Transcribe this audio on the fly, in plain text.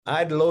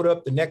I'd load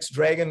up the next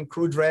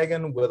Crew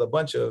Dragon with a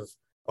bunch of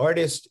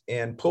artists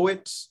and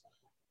poets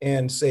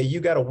and say, you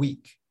got a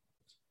week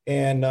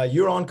and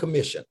you're on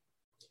commission.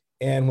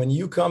 And when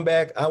you come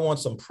back, I want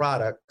some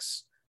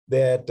products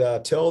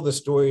that tell the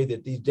story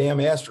that these damn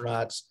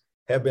astronauts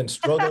have been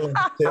struggling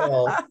to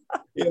tell,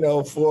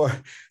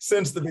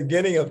 since the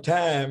beginning of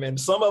time. And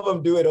some of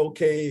them do it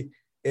okay,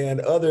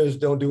 and others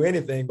don't do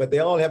anything, but they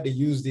all have to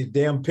use these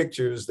damn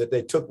pictures that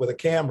they took with a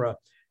camera.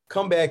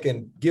 Come back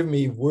and give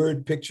me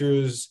word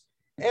pictures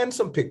and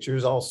some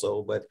pictures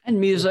also, and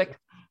music.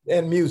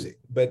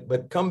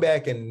 But come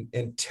back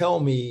and tell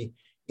me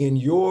in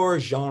your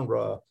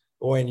genre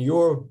or in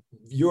your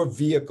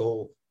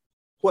vehicle,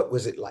 what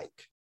was it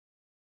like?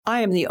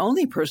 I am the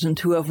only person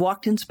to have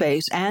walked in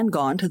space and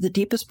gone to the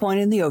deepest point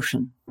in the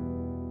ocean.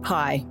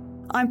 Hi,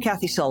 I'm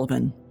Kathy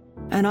Sullivan,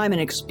 and I'm an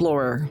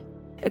explorer.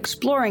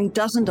 Exploring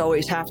doesn't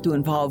always have to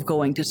involve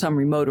going to some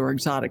remote or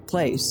exotic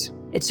place.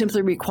 It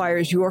simply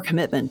requires your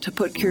commitment to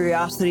put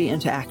curiosity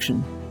into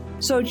action.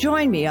 So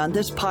join me on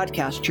this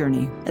podcast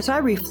journey as I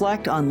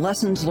reflect on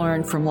lessons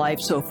learned from life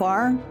so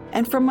far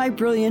and from my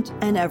brilliant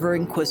and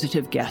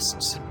ever-inquisitive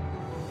guests.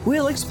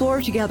 We'll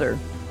explore together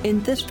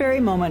in this very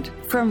moment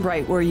from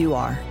right where you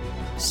are.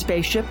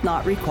 Spaceship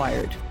not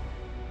required.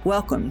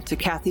 Welcome to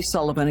Kathy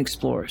Sullivan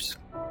Explores.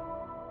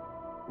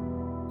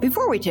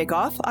 Before we take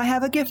off, I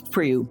have a gift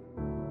for you.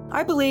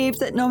 I believe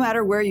that no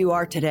matter where you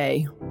are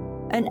today,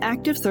 an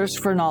active thirst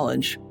for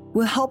knowledge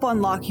will help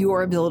unlock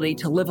your ability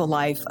to live a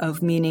life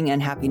of meaning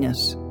and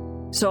happiness.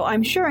 So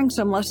I'm sharing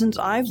some lessons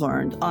I've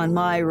learned on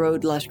my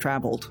road less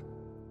traveled.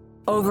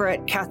 Over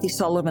at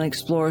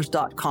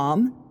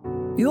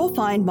KathySullivanExplores.com, you'll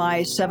find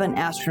my 7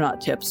 astronaut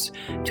tips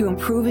to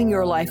improving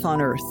your life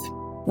on Earth.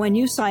 When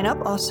you sign up,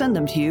 I'll send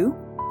them to you,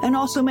 and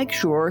also make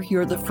sure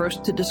you're the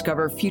first to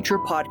discover future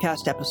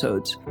podcast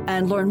episodes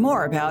and learn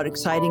more about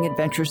exciting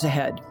adventures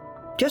ahead.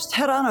 Just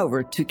head on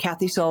over to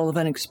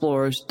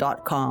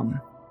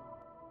KathySullivanExplores.com.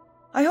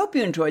 I hope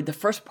you enjoyed the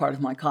first part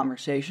of my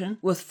conversation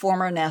with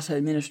former NASA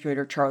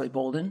Administrator Charlie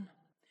Bolden.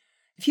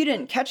 If you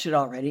didn't catch it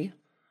already,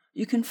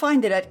 you can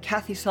find it at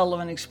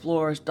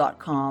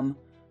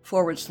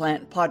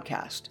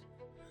KathySullivanExplores.com/podcast.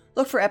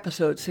 Look for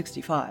episode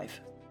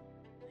 65.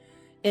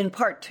 In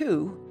part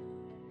 2,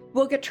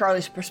 we'll get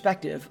Charlie's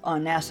perspective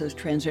on NASA's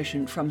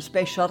transition from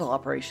space shuttle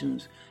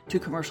operations to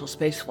commercial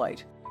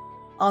spaceflight,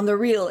 on the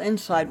real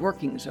inside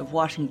workings of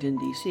Washington,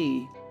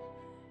 D.C.,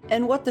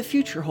 and what the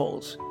future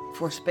holds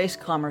for space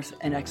commerce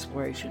and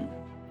exploration.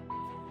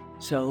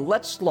 So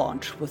let's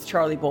launch with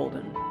Charlie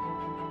Bolden.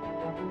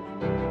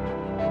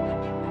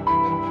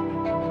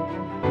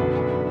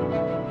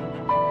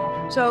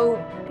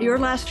 So your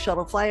last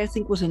shuttle flight, I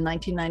think, was in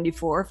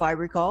 1994, if I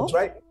recall. That's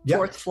right. Yeah.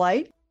 4th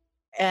flight.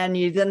 And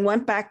you then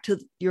went back to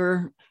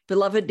your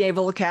beloved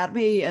Naval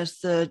Academy as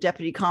the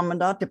deputy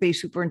commandant, deputy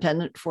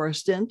superintendent for a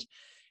stint,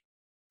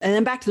 and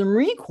then back to the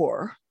Marine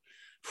Corps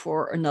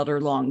for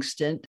another long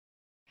stint.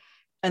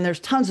 And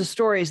there's tons of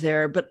stories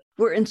there, but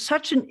we're in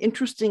such an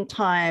interesting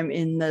time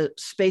in the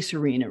space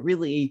arena,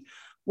 really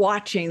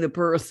watching the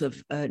birth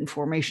of and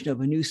formation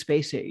of a new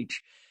space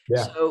age.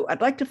 Yeah. So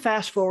I'd like to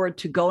fast forward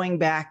to going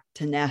back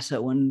to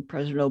NASA when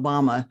President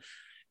Obama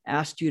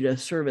asked you to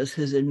serve as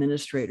his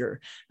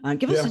administrator.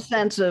 Give us a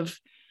sense of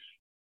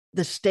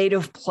the state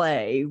of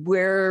play,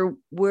 where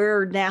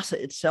NASA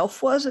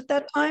itself was at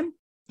that time.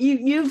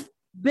 You've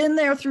been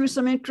there through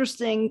some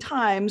interesting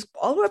times,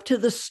 all the way up to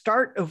the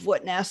start of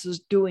what NASA's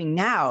doing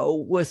now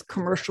with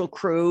Commercial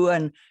Crew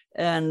and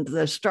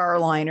the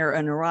Starliner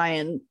and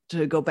Orion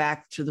to go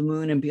back to the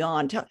moon and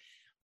beyond.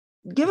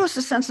 Give us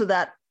a sense of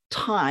that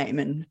time.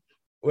 And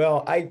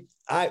well, I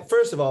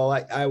first of all,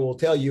 I will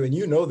tell you, and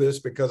you know this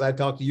because I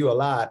talked to you a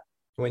lot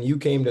when you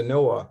came to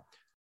NOAA,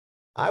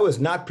 I was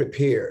not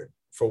prepared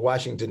for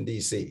Washington,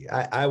 D.C.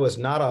 I was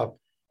not a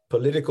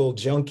political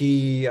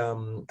junkie.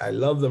 I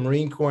love the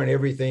Marine Corps and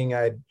everything.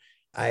 I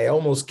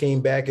almost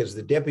came back as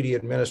the deputy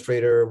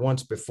administrator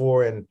once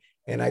before, and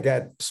I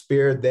got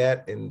spared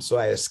that, and so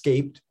I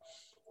escaped.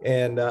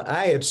 And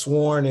I had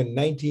sworn in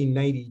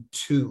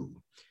 1992,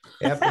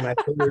 after my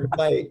third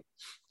flight,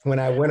 when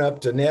I went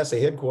up to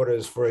NASA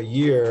headquarters for a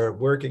year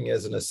working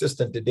as an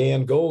assistant to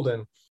Dan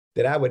Golden,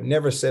 that I would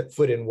never set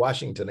foot in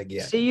Washington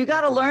again. See, you got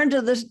to learn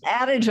to this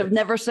adage of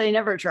never say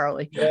never,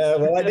 Charlie. Yeah,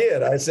 well, I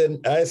did. I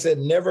said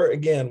never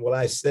again will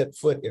I set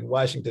foot in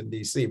Washington,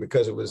 D.C.,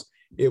 because it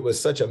was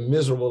such a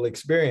miserable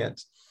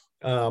experience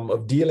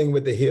of dealing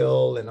with the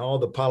Hill and all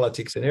the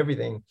politics and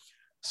everything.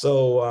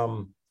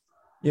 So,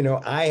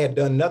 I had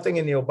done nothing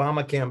in the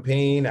Obama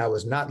campaign. I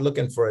was not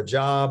looking for a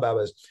job.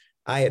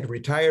 I had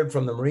retired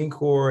from the Marine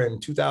Corps in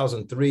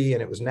 2003,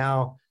 and it was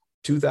now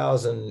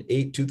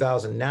 2008,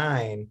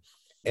 2009.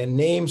 And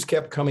names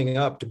kept coming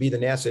up to be the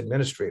NASA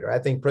administrator. I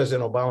think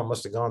President Obama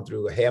must have gone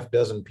through a half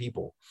dozen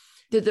people.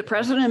 Did the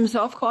president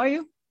himself call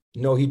you?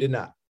 No, he did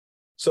not.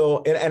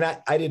 So, and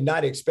I did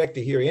not expect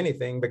to hear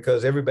anything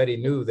because everybody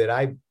knew that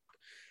I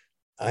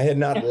had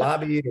not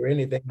lobbied or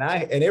anything.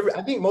 I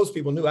think most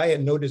people knew I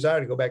had no desire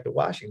to go back to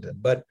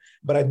Washington. But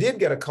I did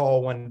get a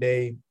call one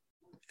day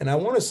and I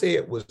want to say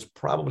it was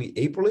probably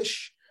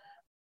Aprilish,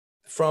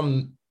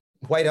 from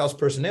White House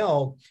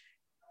personnel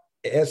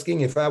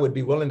asking if I would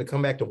be willing to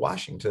come back to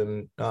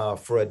Washington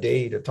for a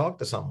day to talk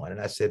to someone. And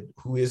I said,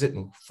 who is it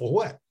and for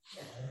what?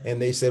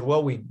 And they said,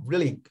 well, we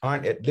really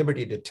aren't at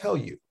liberty to tell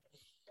you.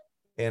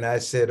 And I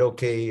said,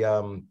 okay,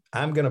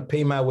 I'm going to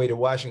pay my way to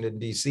Washington,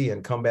 D.C.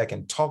 and come back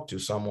and talk to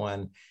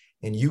someone.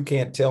 And you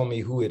can't tell me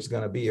who it's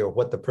going to be or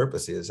what the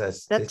purpose is.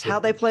 That's how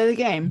they play the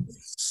game.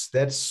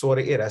 That's sort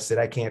of it. I said,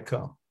 I can't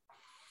come.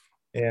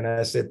 And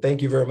I said,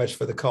 thank you very much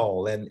for the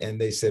call.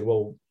 And they said,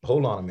 well,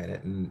 hold on a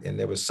minute. And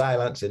there was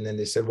silence. And then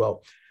they said,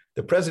 well,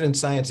 the president's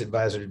science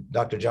advisor,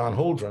 Dr. John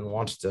Holdren,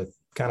 wants to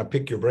kind of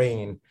pick your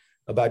brain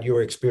about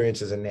your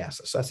experiences in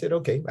NASA. So I said,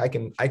 okay, I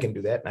can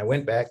do that. And I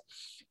went back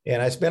and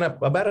I spent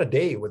about a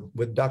day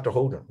with Dr.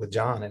 Holdren, with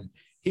John, and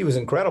he was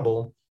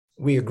incredible.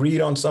 We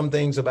agreed on some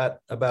things about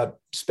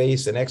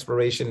space and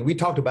exploration. We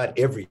talked about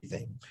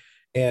everything.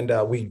 And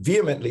we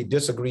vehemently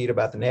disagreed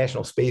about the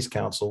National Space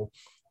Council.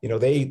 You know,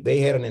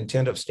 they had an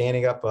intent of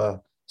standing up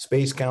a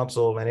space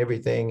council and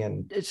everything.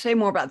 And say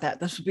more about that.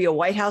 This would be a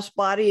White House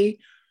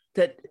body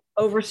that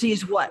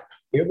oversees what?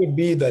 It would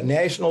be the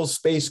National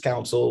Space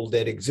Council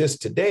that exists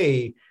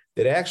today,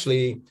 that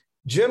actually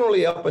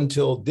generally up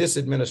until this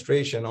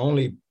administration,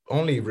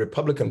 only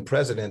Republican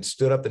presidents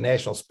stood up the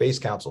National Space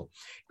Council.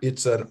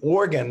 It's an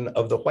organ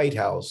of the White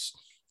House,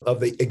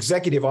 of the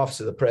executive office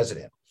of the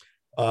president,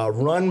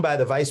 run by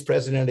the vice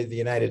president of the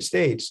United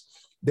States,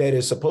 that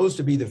is supposed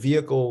to be the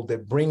vehicle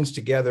that brings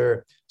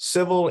together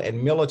civil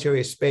and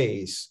military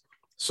space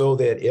so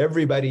that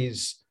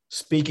everybody's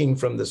speaking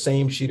from the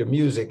same sheet of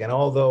music. And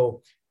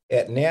although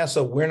at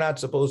NASA, we're not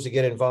supposed to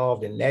get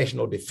involved in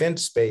national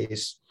defense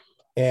space,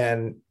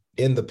 and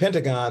in the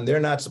Pentagon,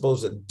 they're not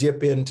supposed to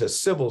dip into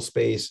civil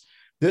space,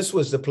 this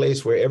was the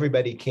place where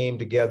everybody came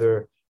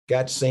together,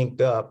 got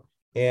synced up,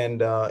 and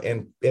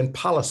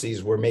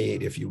policies were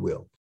made, if you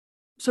will.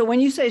 So when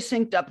you say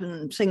synced up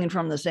and singing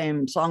from the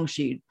same song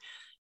sheet,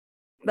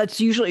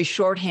 that's usually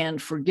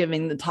shorthand for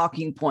giving the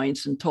talking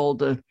points and told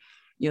to,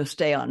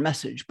 stay on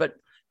message. But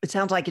it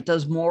sounds like it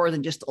does more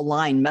than just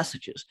align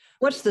messages.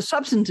 What's the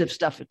substantive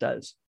stuff it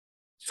does?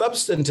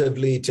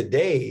 Substantively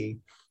today,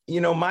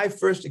 my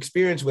first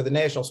experience with the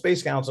National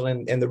Space Council,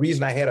 and the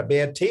reason I had a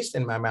bad taste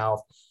in my mouth,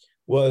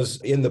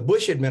 was in the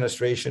Bush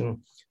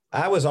administration.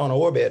 I was on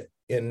orbit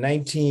in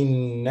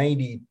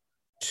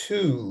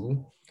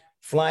 1992,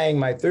 flying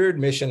my third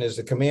mission as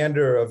the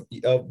commander of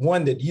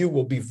one that you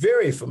will be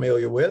very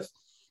familiar with,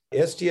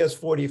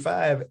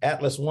 STS-45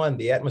 Atlas I,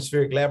 the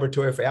Atmospheric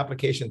Laboratory for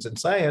Applications in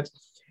Science.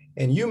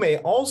 And you may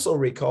also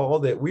recall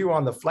that we were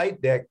on the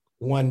flight deck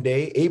one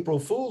day, April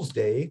Fool's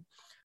Day.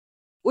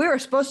 We were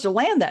supposed to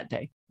land that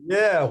day.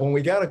 Yeah, when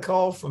we got a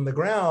call from the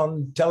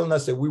ground telling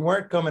us that we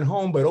weren't coming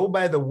home, but oh,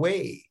 by the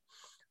way,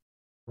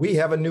 we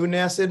have a new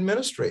NASA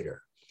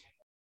administrator.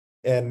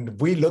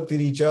 And we looked at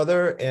each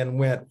other and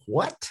went,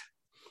 what?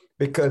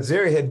 Because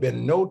there had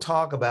been no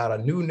talk about a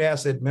new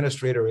NASA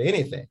administrator or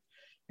anything.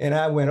 And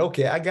I went,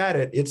 okay, I got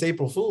it. It's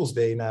April Fool's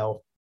Day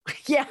now.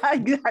 Yeah,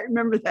 I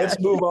remember that. Let's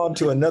move on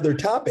to another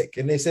topic.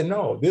 And they said,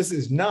 no, this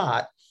is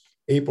not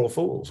April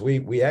Fool's.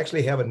 We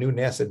actually have a new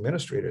NASA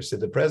administrator. So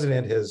the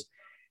president has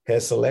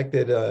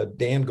selected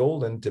Dan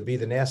Bolden to be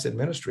the NASA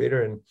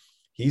administrator, and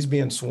he's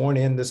being sworn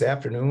in this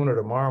afternoon or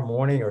tomorrow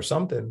morning or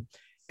something.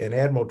 And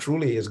Admiral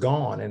Truly is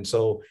gone. And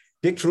so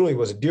Dick Truly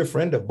was a dear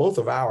friend of both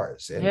of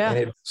ours, and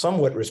it's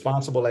somewhat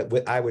responsible,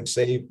 I would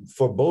say,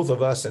 for both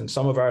of us and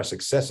some of our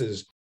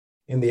successes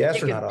in the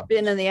astronaut. He'd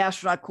been in the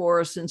astronaut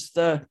corps since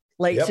the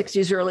late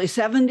 60s, early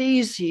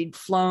 70s. He'd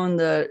flown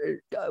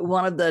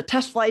one of the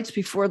test flights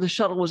before the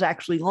shuttle was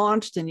actually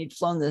launched, and he'd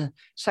flown the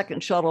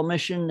second shuttle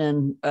mission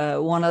and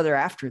one other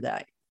after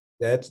that.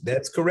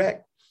 That's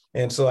correct.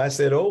 And so I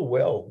said, oh,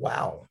 well,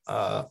 wow.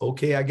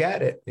 Okay, I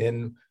got it.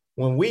 And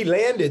when we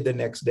landed the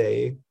next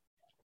day,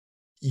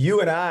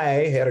 you and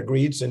I had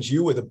agreed, since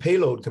you were the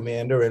payload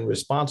commander and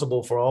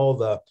responsible for all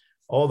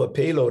the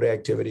payload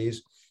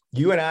activities,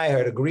 you and I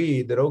had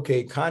agreed that,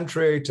 okay,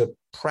 contrary to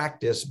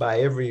practice by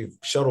every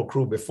shuttle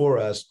crew before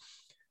us,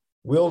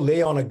 we'll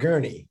lay on a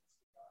gurney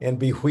and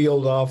be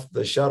wheeled off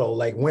the shuttle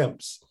like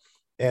wimps.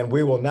 And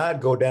we will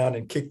not go down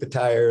and kick the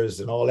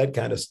tires and all that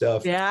kind of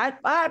stuff. Yeah,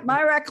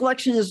 my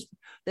recollection is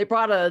they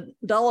brought a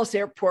Dulles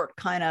Airport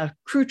kind of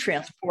crew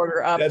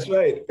transporter up. That's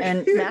right.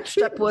 And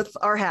matched up with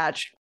our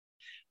hatch.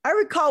 I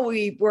recall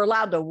we were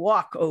allowed to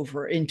walk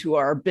over into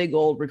our big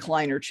old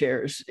recliner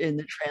chairs in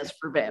the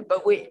transfer van,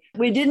 but we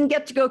didn't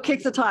get to go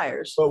kick the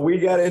tires. But we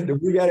got into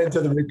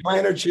the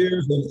recliner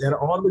chairs and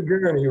on the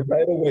gurney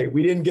right away.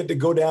 We didn't get to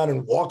go down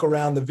and walk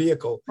around the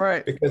vehicle,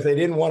 right? Because they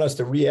didn't want us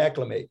to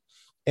reacclimate.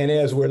 And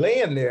as we're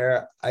laying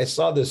there, I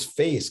saw this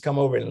face come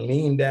over and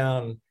lean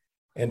down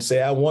and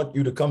say, I want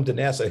you to come to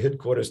NASA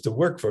headquarters to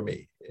work for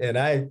me. And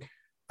I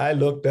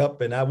looked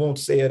up, and I won't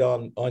say it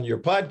on your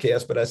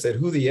podcast, but I said,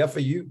 who the F are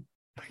you?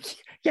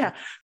 Yeah,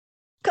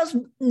 because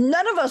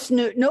none of us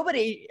knew,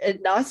 nobody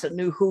at NASA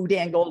knew who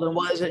Dan Bolden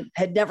was and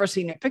had never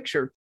seen a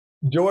picture.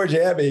 George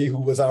Abbey, who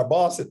was our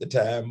boss at the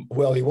time,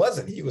 well, he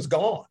wasn't, he was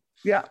gone.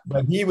 Yeah.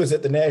 But he was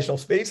at the National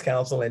Space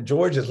Council, and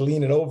George is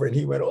leaning over, and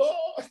he went,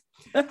 "Oh!"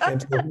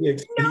 And so he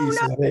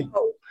said, "Hey,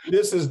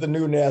 this is the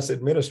new NASA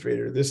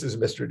administrator. This is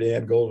Mr.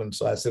 Dan Golden."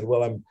 So I said,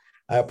 "Well,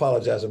 I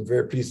apologize. I'm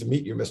very pleased to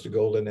meet you, Mr.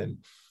 Golden." And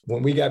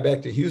when we got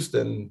back to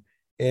Houston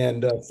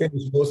and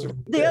finished most of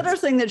the other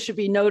thing that should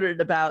be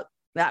noted about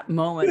that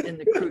moment in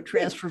the crew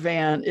transfer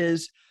van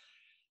is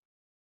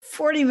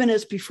 40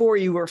 minutes before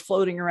you were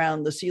floating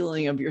around the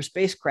ceiling of your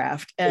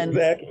spacecraft. And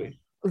exactly.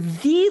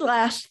 The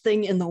last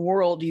thing in the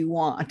world you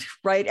want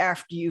right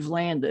after you've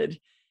landed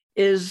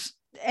is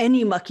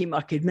any mucky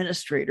muck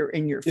administrator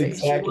in your face.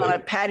 Exactly. You want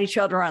to pat each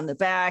other on the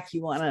back.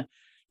 You want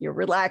to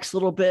relax a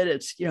little bit.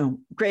 It's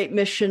great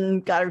mission,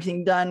 got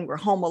everything done. We're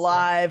home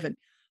alive, and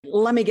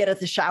let me get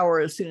at the shower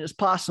as soon as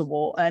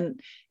possible.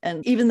 And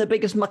even the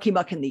biggest mucky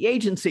muck in the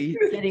agency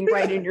getting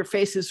right in your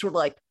face is sort of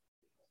like,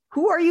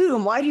 who are you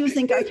and why do you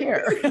think I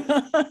care?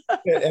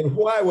 And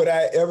why would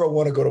I ever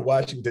want to go to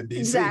Washington,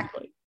 D.C.?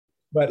 Exactly.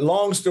 But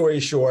long story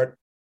short,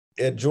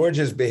 at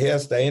George's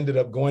behest, I ended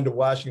up going to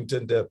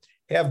Washington to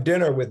have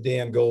dinner with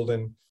Dan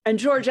Golden. And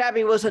George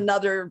Abbey was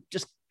another,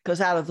 just goes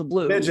out of the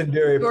blue.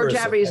 Legendary George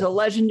person. Abbey is a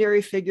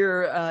legendary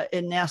figure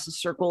in NASA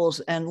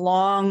circles and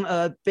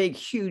long, big,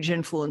 huge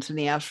influence in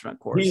the astronaut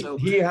corps.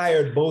 He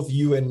hired both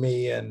you and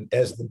me and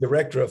as the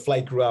director of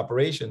flight crew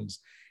operations,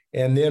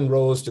 and then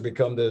rose to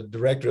become the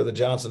director of the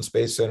Johnson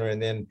Space Center.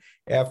 And then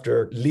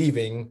after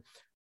leaving,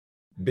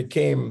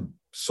 became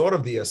sort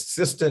of the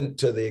assistant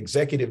to the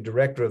executive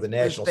director of the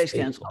National Space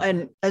Council.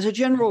 And as a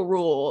general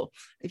rule,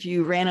 if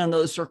you ran in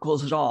those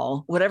circles at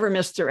all, whatever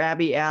Mr.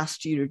 Abbey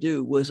asked you to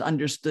do was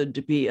understood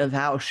to be a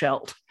thou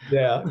shalt.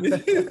 Yeah.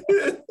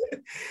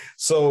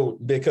 So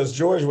because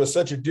George was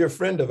such a dear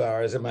friend of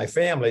ours and my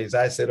family's,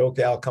 I said,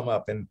 okay, I'll come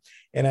up.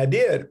 And I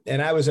did.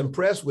 And I was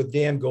impressed with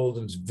Dan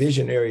Golden's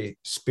visionary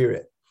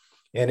spirit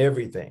and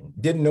everything.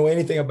 Didn't know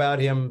anything about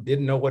him,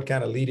 didn't know what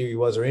kind of leader he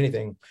was or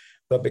anything.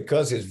 But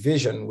because his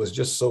vision was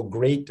just so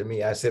great to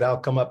me, I said, I'll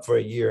come up for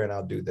a year and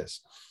I'll do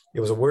this. It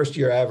was the worst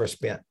year I ever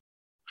spent.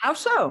 How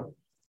so?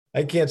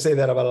 I can't say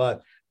that about a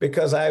lot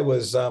because I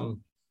was,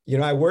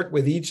 I worked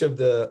with each of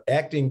the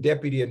acting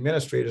deputy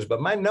administrators,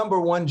 but my number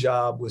one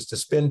job was to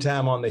spend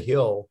time on the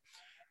Hill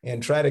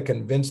and try to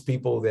convince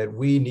people that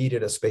we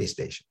needed a space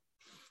station.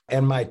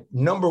 And my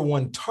number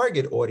one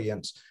target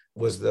audience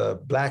was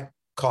the Black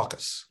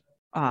Caucus,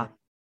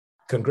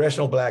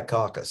 Congressional Black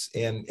Caucus.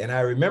 And I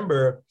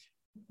remember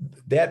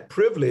that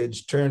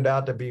privilege turned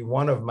out to be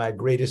one of my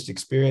greatest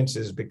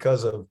experiences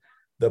because of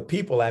the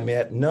people I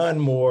met, none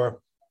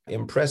more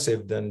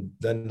impressive than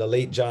the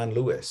late John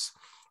Lewis.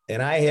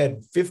 And I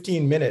had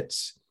 15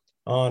 minutes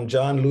on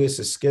John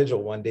Lewis's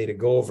schedule one day to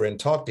go over and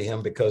talk to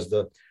him because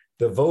the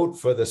vote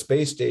for the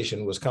space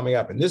station was coming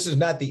up. And this is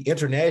not the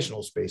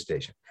International Space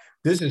Station.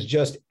 This is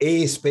just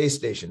a space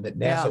station that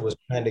NASA was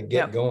trying to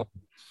get going.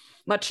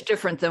 Much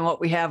different than what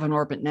we have in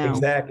orbit now.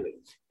 Exactly.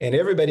 And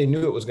everybody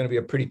knew it was going to be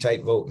a pretty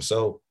tight vote. And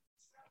so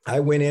I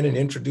went in and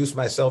introduced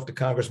myself to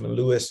Congressman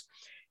Lewis,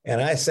 and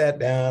I sat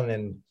down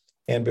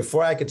and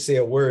before I could say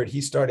a word,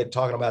 he started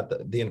talking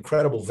about the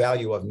incredible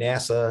value of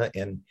NASA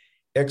and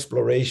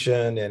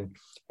exploration.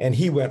 And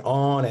he went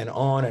on and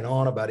on and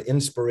on about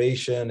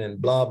inspiration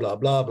and blah, blah,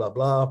 blah, blah,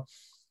 blah.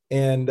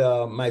 And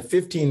my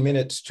 15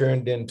 minutes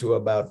turned into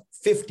about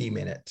 50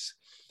 minutes.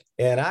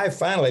 And I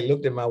finally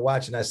looked at my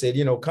watch and I said,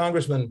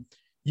 Congressman,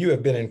 you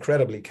have been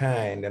incredibly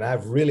kind and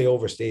I've really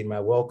overstayed my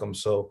welcome.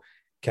 So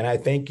can I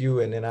thank you?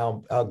 And then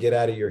I'll get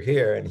out of your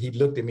hair. And he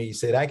looked at me, he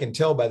said, I can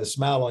tell by the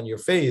smile on your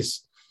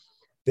face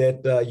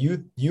that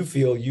you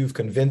feel you've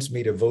convinced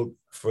me to vote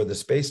for the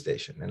space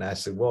station. And I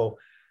said, well,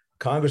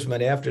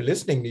 Congressman, after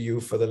listening to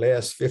you for the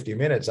last 50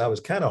 minutes, I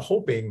was kind of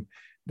hoping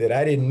that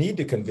I didn't need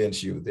to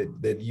convince you,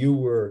 that you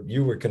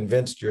were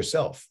convinced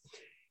yourself.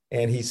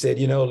 And he said,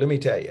 let me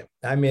tell you,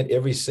 I meant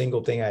every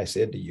single thing I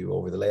said to you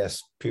over the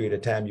last period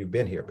of time you've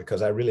been here,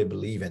 because I really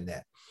believe in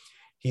that.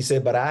 He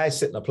said, but I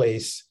sit in a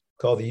place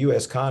called the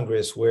U.S.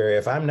 Congress where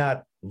if I'm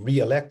not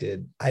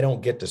reelected, I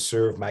don't get to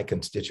serve my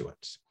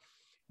constituents.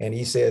 And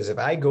he says, if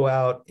I go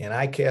out and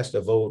I cast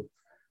a vote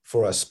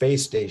for a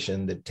space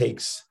station that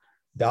takes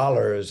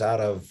dollars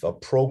out of a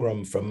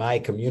program from my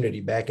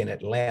community back in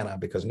Atlanta,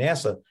 because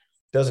NASA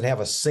doesn't have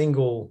a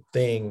single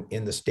thing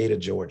in the state of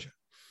Georgia.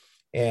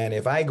 And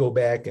if I go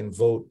back and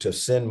vote to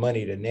send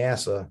money to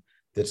NASA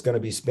that's going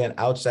to be spent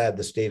outside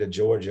the state of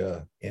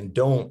Georgia and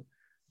don't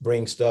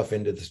bring stuff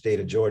into the state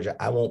of Georgia,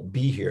 I won't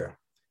be here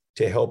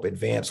to help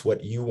advance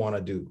what you want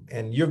to do.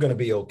 And you're going to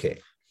be okay.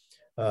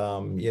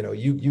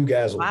 You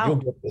guys you'll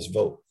get this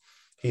vote.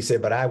 He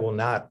said, but I will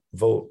not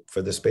vote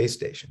for the space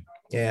station.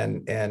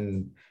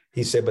 And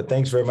he said, but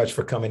thanks very much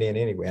for coming in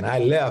anyway. And I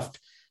left.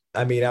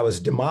 I mean, I was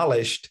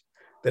demolished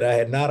that I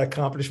had not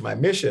accomplished my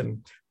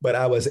mission, but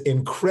I was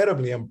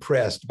incredibly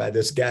impressed by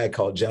this guy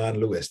called John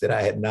Lewis that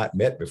I had not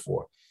met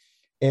before.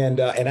 And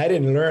I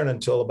didn't learn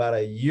until about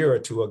a year or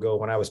two ago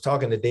when I was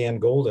talking to Dan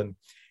Golden,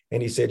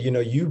 and he said,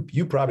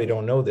 you probably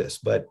don't know this,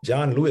 but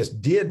John Lewis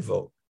did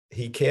vote.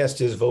 He cast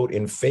his vote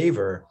in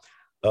favor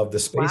of the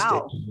space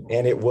station,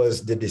 and it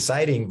was the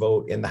deciding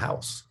vote in the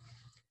House.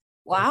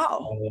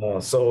 Wow.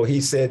 So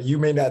he said, you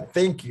may not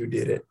think you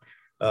did it,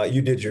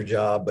 you did your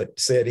job, but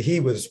said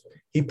he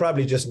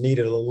probably just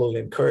needed a little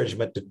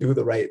encouragement to do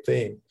the right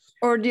thing.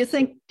 Or do you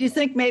think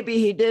maybe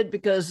he did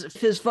because if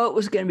his vote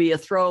was going to be a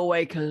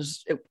throwaway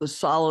because it was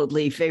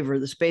solidly favor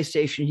of the space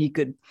station, he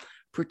could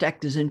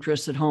protect his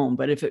interests at home.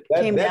 But if it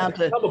came down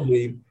to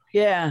probably,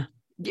 yeah,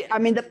 I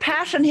mean the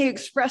passion he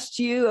expressed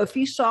to you, if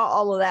he saw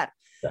all of that,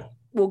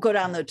 will go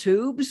down the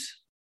tubes.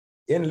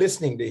 In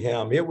listening to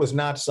him, it was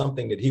not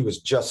something that he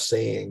was just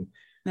saying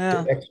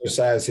to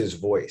exercise his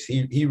voice.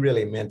 He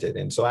really meant it,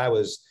 and so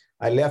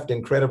I left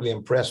incredibly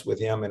impressed with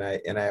him, and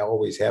I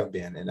always have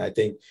been. And I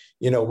think,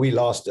 we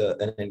lost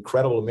an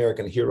incredible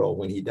American hero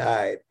when he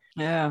died.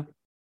 Yeah.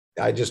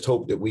 I just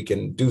hope that we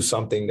can do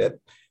something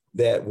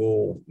that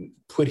will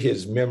put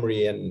his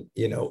memory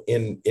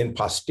in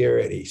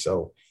posterity.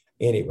 So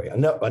anyway,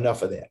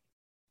 enough of that.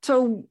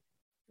 So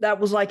that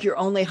was like your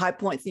only high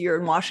point of the year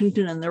in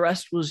Washington, and the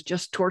rest was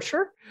just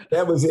torture?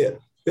 That was it.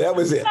 That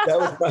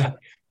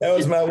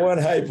was my one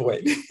high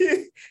point.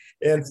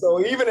 And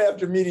so even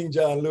after meeting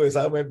John Lewis,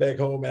 I went back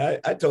home and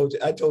I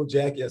told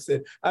Jackie, I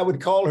said, I would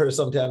call her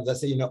sometimes. I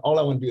said, all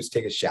I want to do is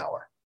take a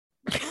shower.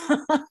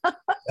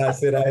 I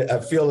said, I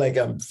feel like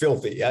I'm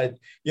filthy.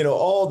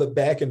 All the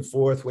back and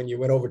forth when you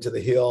went over to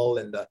the Hill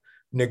and the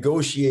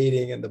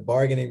negotiating and the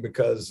bargaining,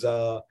 because,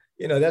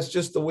 that's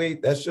just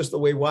the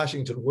way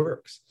Washington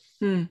works.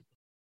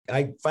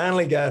 I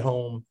finally got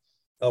home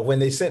when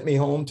they sent me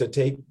home to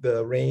take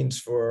the reins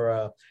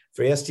for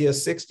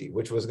STS-60,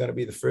 which was going to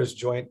be the first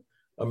joint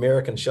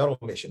American shuttle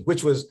mission,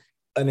 which was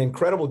an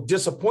incredible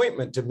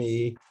disappointment to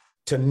me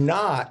to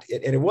not,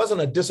 and it wasn't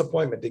a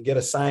disappointment to get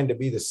assigned to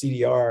be the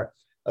CDR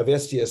of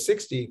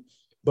STS-60,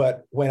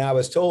 but when I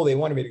was told they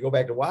wanted me to go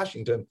back to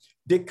Washington,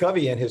 Dick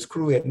Covey and his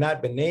crew had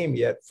not been named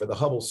yet for the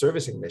Hubble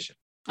servicing mission.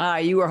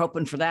 You were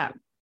hoping for that.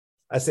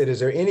 I said, is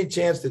there any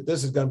chance that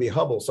this is going to be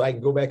Hubble so I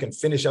can go back and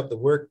finish up the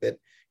work that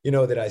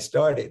I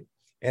started?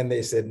 And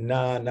they said,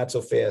 nah, not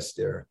so fast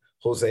there,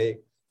 Jose.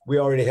 We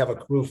already have a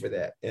crew for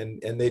that.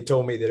 And they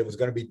told me that it was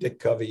going to be Dick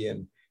Covey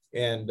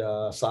and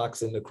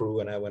Sox in the crew.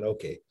 And I went,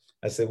 okay.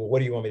 I said, well, what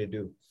do you want me to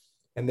do?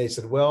 And they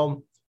said,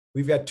 well,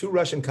 we've got 2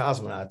 Russian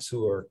cosmonauts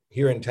who are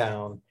here in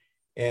town,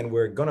 and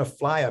we're going to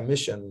fly a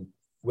mission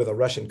with a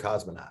Russian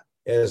cosmonaut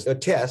as a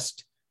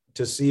test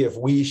to see if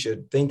we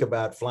should think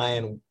about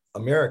flying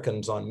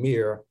Americans on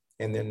Mir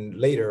and then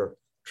later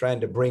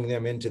trying to bring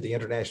them into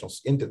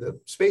the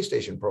space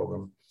station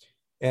program.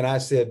 And I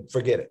said,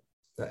 forget it.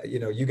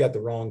 You got the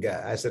wrong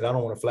guy. I said, I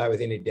don't want to fly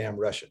with any damn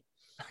Russian.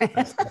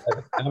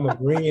 I'm a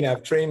Marine.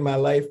 I've trained my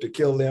life to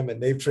kill them,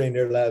 and they've trained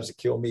their lives to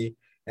kill me.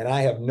 And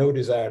I have no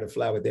desire to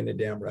fly with any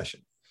damn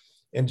Russian.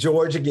 And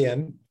George,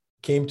 again,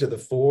 came to the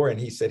fore, and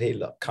he said, hey,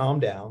 look, calm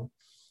down,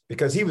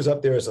 because he was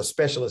up there as a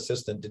special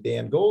assistant to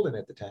Dan Bolden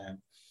at the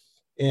time.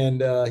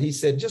 And he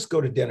said, just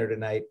go to dinner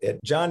tonight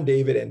at John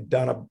David and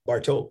Donna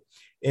Bartol.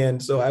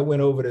 And so I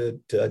went over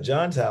to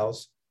John's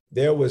house.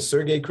 There was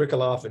Sergei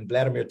Krikalev and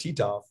Vladimir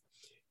Titov.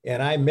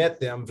 And I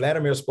met them.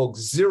 Vladimir spoke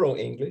 0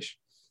 English.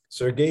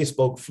 Sergei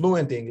spoke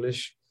fluent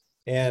English.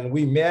 And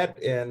we met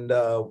and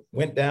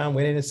went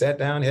in and sat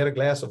down, had a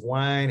glass of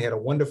wine, had a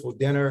wonderful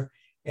dinner.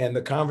 And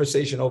the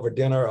conversation over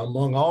dinner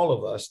among all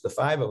of us, the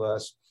 5 of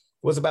us,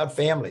 was about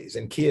families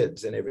and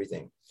kids and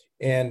everything.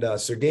 And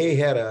Sergei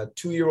had a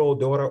 2-year-old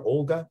daughter,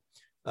 Olga.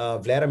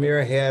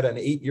 Vladimir had an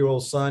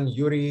 8-year-old son,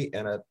 Yuri,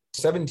 and a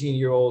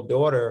 17-year-old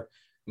daughter,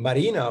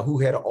 Marina, who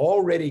had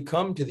already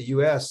come to the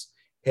US,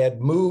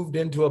 had moved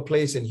into a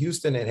place in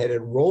Houston and had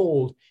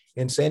enrolled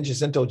in San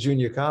Jacinto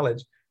Junior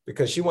College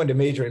because she wanted to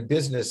major in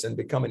business and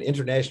become an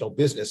international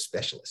business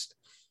specialist.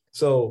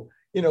 So,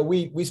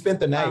 we spent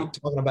the night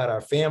talking about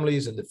our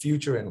families and the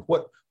future and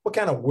what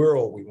kind of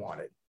world we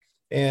wanted.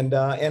 And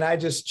I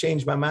just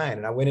changed my mind.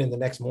 And I went in the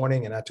next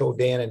morning and I told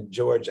Dan and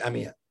George, I'm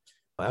in.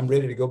 I'm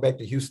ready to go back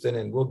to Houston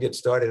and we'll get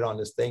started on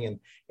this thing.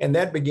 And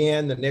that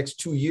began the next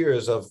 2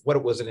 years of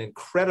what was an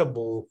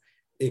incredible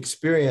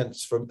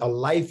experience, from a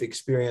life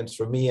experience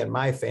for me and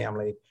my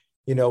family.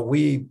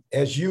 We,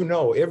 as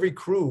every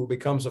crew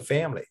becomes a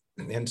family.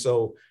 And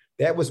so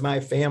that was my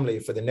family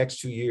for the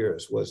next 2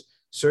 years, was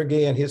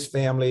Sergei and his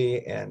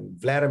family and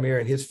Vladimir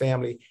and his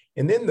family.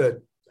 And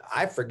then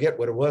I forget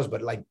what it was,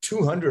 but like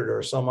 200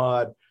 or some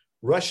odd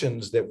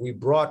Russians that we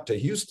brought to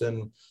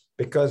Houston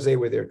because they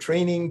were their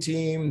training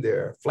team,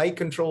 their flight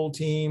control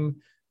team,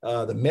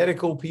 the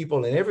medical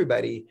people and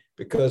everybody,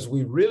 because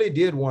we really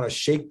did want to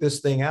shake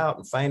this thing out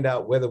and find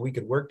out whether we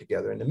could work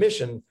together. And the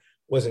mission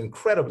was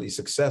incredibly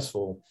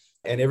successful.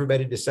 And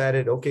everybody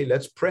decided, okay,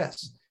 let's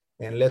press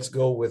and let's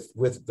go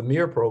with the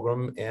Mir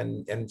program.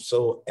 And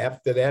so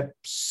after that,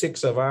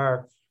 6 of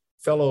our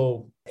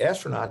fellow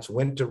astronauts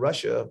went to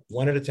Russia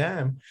one at a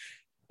time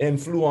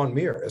and flew on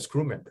Mir as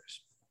crew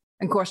members.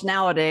 And of course,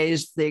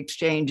 nowadays, the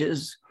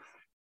exchanges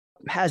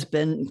has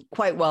been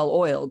quite well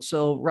oiled.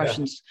 So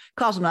Russians,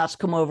 cosmonauts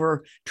come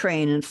over,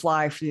 train and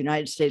fly for the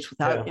United States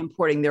without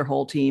importing their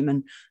whole team.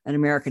 And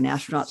American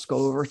astronauts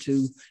go over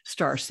to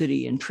Star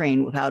City and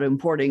train without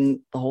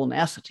importing the whole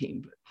NASA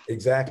team.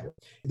 Exactly.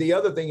 The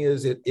other thing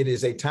is it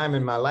is a time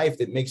in my life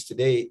that makes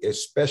today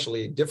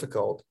especially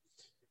difficult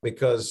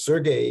because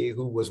Sergei,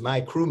 who was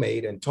my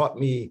crewmate and taught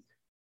me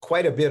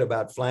quite a bit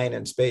about flying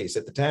in space,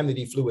 at the time that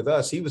he flew with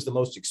us, he was the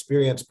most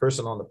experienced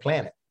person on the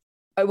planet.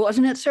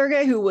 Wasn't it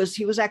Sergei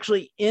he was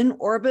actually in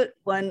orbit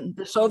when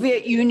the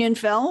Soviet Union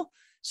fell?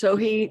 So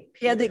he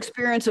had the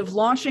experience of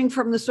launching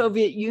from the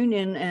Soviet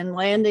Union and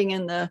landing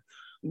in the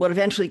what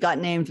eventually got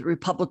named the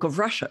Republic of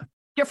Russia.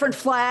 Different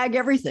flag,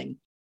 everything.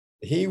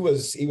 He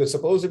was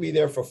supposed to be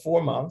there for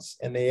 4 months,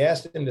 and they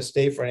asked him to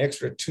stay for an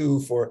extra 2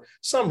 for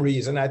some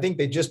reason. I think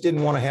they just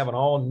didn't want to have an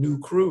all new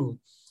crew,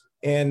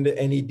 and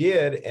he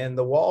did. And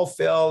the wall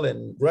fell,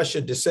 and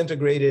Russia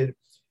disintegrated.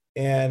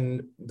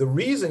 And the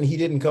reason he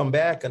didn't come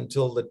back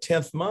until the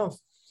 10th month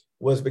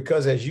was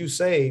because, as you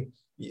say,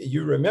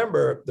 you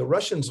remember the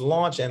Russians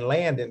launch and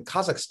land in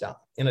Kazakhstan,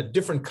 in a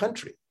different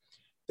country.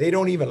 They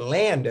don't even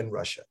land in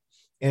Russia.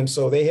 And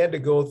so they had to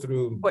go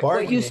through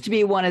what used to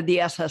be one of the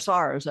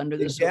SSRs under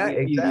the Soviet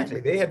Union.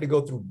 Exactly. They had to go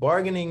through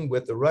bargaining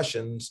with the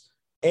Russians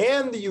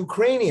and the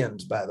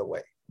Ukrainians, by the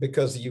way,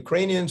 because the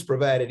Ukrainians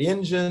provided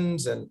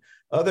engines and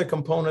other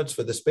components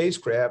for the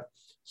spacecraft.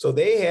 So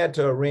they had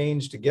to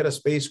arrange to get a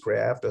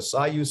spacecraft, a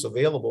Soyuz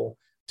available,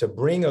 to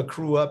bring a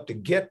crew up to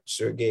get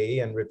Sergei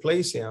and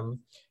replace him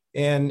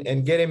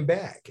and get him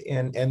back.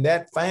 And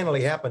that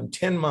finally happened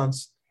 10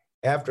 months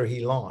after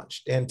he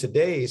launched. And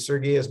today,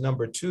 Sergei is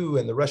number 2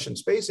 in the Russian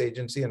Space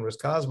Agency in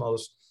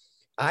Roscosmos.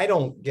 I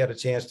don't get a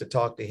chance to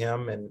talk to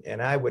him,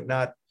 and I would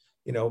not,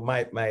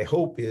 my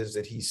hope is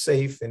that he's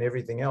safe and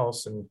everything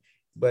else.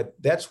 But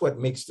that's what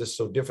makes this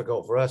so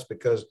difficult for us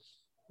because,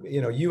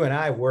 you and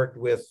I worked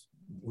with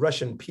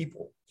Russian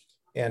people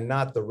and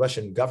not the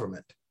Russian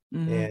government.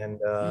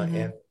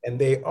 Mm-hmm. And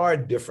they are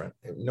different,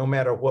 no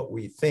matter what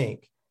we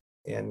think.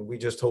 And we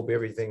just hope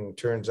everything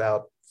turns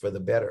out for the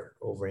better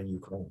over in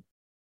Ukraine.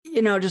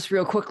 Just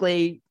real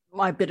quickly,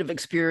 my bit of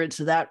experience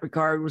in that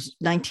regard was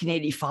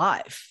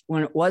 1985,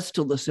 when it was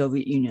still the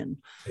Soviet Union.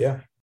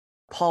 Yeah.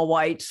 Paul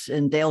Weitz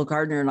and Dale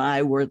Gardner and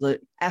I were the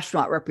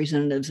astronaut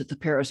representatives at the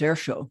Paris Air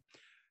Show.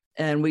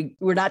 And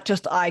we're not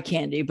just eye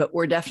candy, but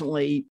we're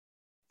definitely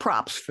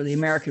props for the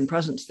American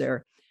presence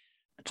there.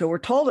 So we're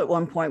told at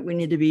one point we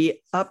need to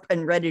be up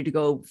and ready to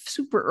go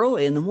super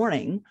early in the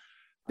morning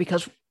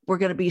because we're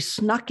going to be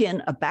snuck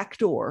in a back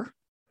door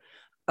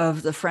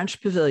of the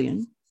French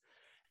pavilion.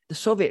 The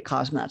Soviet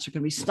cosmonauts are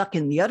going to be snuck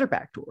in the other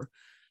back door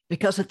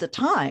because at the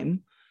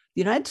time,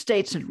 the United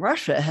States and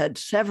Russia had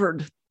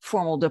severed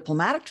formal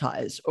diplomatic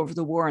ties over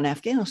the war in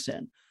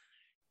Afghanistan.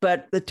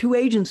 But the two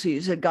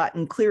agencies had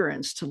gotten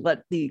clearance to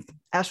let the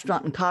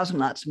astronaut and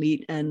cosmonauts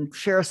meet and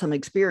share some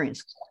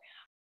experiences.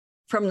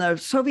 From the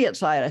Soviet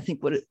side, I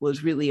think what it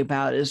was really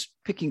about is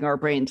picking our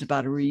brains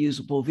about a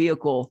reusable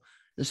vehicle,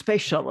 the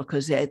space shuttle,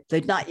 because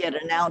they'd not yet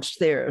announced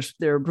their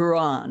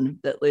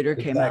Buran that later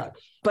came out.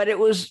 But it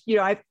was,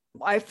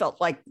 I felt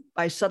like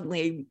I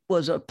suddenly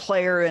was a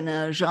player in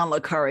a Jean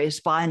le Carré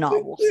spy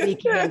novel,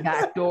 sneaking in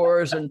back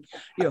doors. And,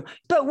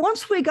 but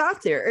once we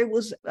got there, it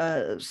was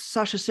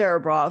Sasha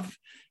Serebrov,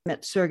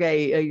 met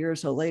Sergei a year or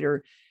so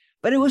later.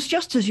 But it was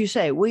just as you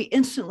say, we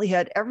instantly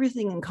had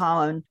everything in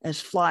common as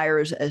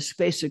flyers, as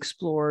space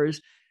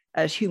explorers,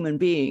 as human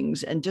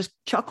beings, and just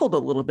chuckled a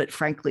little bit,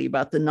 frankly,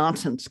 about the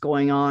nonsense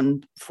going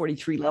on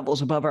 43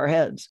 levels above our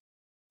heads.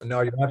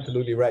 No, you're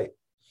absolutely right.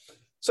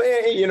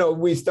 So,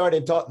 we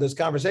started this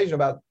conversation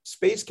about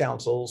Space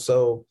Council.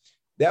 So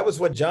that was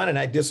what John and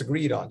I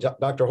disagreed on,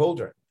 Dr.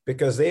 Holdren,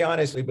 because they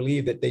honestly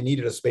believed that they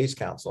needed a Space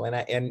Council.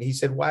 And he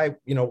said, why,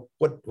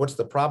 what's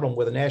the problem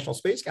with a National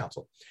Space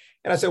Council?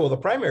 And I said, well, the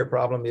primary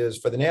problem is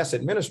for the NASA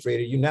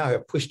administrator, you now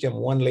have pushed him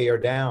one layer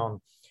down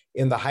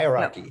in the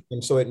hierarchy. Yep.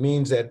 And so it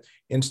means that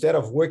instead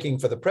of working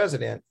for the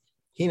president,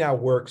 he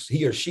or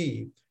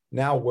she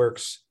now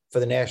works for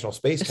the National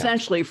Space Council.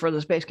 Essentially for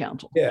the Space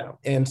Council. Yeah.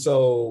 And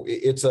so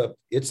it's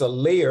a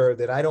layer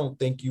that I don't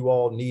think you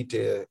all need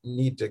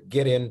to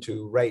get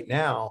into right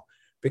now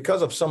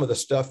because of some of the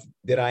stuff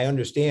that I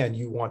understand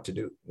you want to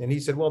do. And he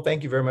said, well,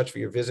 thank you very much for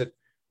your visit.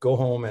 Go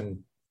home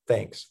and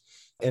thanks.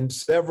 And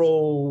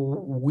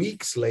several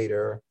weeks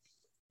later,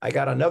 I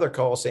got another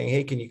call saying,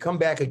 hey, can you come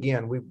back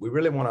again? We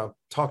really want to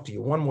talk to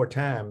you one more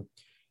time.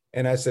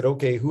 And I said,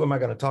 okay, who am I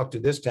going to talk to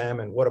this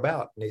time? And what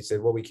about? And they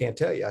said, well, we can't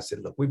tell you. I said,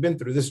 look, we've been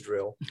through this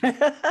drill.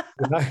 If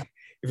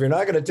you're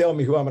not going to tell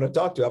me who I'm going to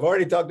talk to, I've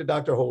already talked to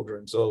Dr.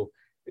 Holdren. So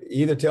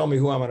either tell me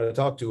who I'm going to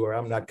talk to or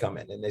I'm not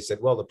coming. And they said,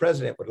 well, the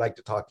president would like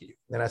to talk to you.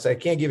 And I said, I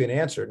can't give you an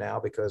answer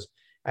now because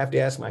I have to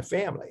ask my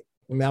family.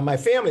 Now, my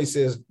family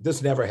says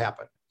this never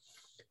happened,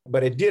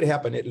 but it did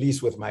happen, at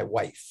least with my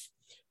wife.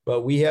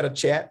 But we had a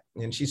chat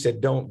and she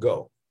said, don't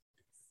go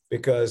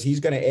because he's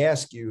going to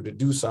ask you to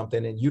do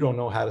something and you don't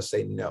know how to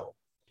say no.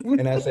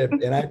 And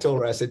I told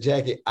her, I said,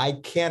 Jackie, I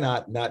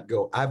cannot not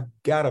go. I've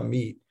got to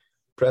meet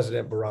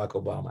President Barack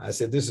Obama. I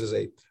said, this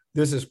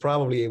is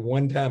probably a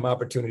one-time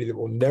opportunity that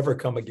will never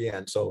come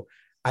again. So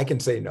I can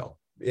say no.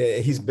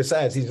 He's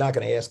not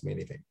going to ask me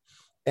anything.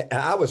 And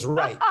I was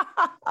right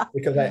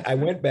because I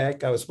went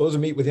back. I was supposed to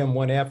meet with him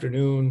one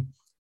afternoon.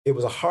 It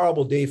was a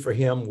horrible day for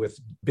him with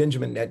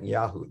Benjamin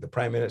Netanyahu,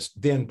 the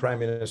then prime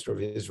minister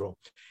of Israel.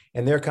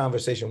 And their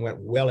conversation went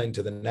well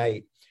into the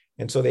night.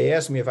 And so they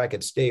asked me if I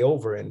could stay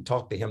over and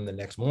talk to him the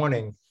next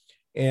morning.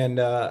 And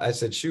I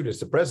said, shoot, it's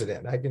the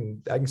president. I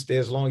can stay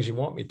as long as you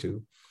want me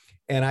to.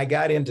 And I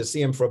got in to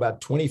see him for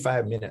about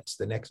 25 minutes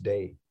the next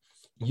day.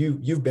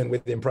 You've been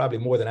with him probably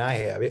more than I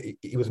have.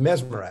 It was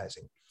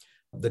mesmerizing,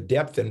 the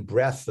depth and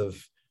breadth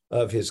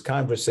of his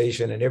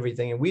conversation and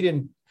everything.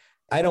 And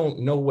I don't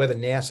know whether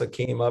NASA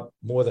came up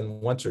more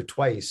than once or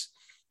twice.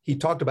 He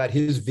talked about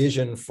his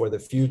vision for the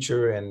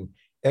future and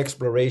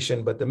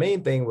exploration, but the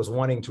main thing was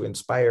wanting to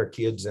inspire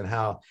kids and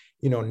how,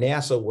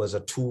 NASA was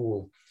a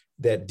tool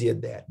that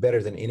did that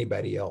better than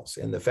anybody else.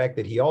 And the fact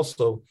that he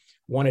also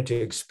wanted to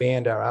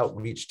expand our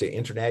outreach to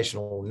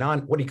international,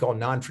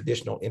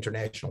 non-traditional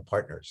international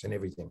partners and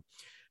everything.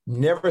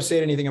 Never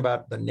said anything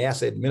about the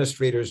NASA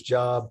administrator's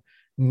job,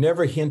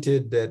 never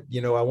hinted that,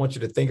 I want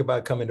you to think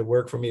about coming to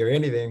work for me or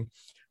anything.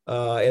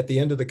 At the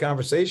end of the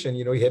conversation,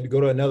 he had to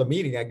go to another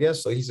meeting, I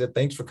guess. So he said,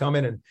 thanks for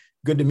coming and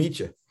good to meet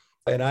you.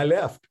 And I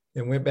left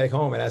and went back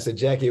home. And I said,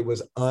 Jackie, it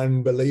was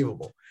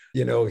unbelievable.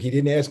 He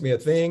didn't ask me a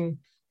thing.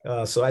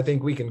 So I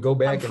think we can go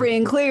back. I'm free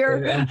and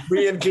clear. I'm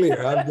free and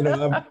clear.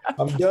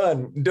 I'm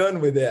done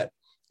with that.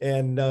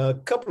 And a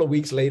couple of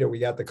weeks later, we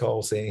got the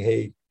call saying,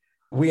 hey,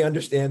 we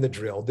understand the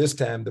drill. This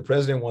time, the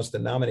president wants to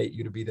nominate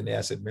you to be the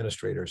NASA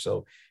administrator.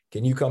 So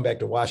can you come back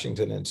to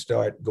Washington and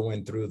start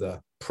going through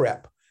the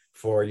prep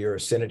for your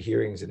Senate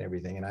hearings and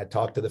everything? And I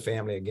talked to the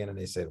family again, and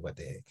they said, what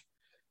the heck?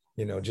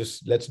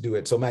 Just let's do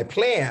it. So my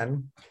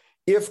plan,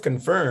 if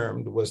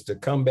confirmed, was to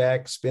come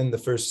back, spend the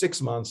first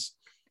 6 months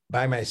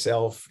by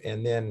myself.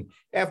 And then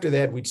after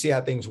that, we'd see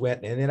how things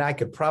went. And then I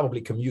could probably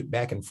commute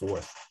back and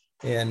forth.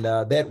 And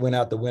that went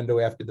out the window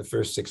after the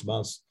first 6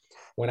 months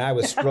when I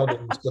was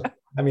struggling.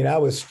 I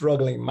was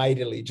struggling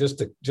mightily just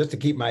to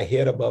keep my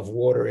head above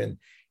water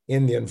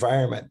in the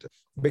environment,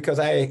 because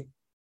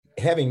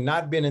having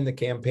not been in the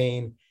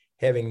campaign,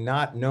 having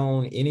not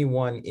known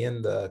anyone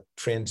in the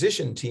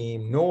transition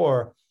team,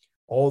 nor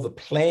all the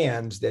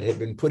plans that had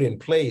been put in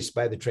place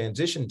by the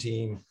transition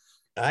team,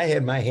 I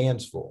had my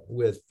hands full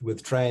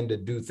with trying to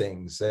do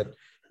things that,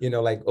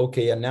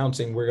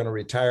 announcing we're going to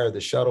retire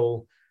the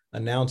shuttle,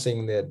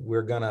 announcing that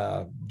we're going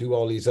to do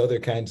all these other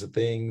kinds of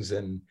things.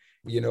 And,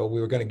 we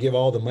were going to give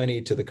all the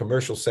money to the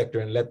commercial sector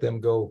and let them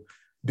go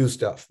do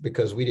stuff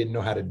because we didn't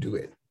know how to do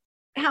it.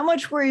 How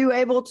much were you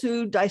able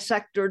to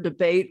dissect or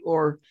debate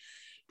or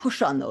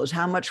push on those?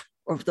 How much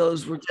of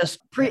those were just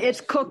it's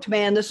cooked,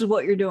 man, this is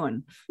what you're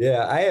doing?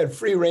 Yeah, I had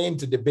free reign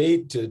to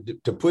debate,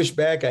 to push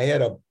back. I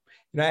had a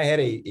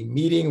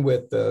meeting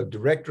with the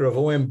director of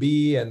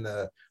OMB and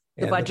the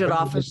budget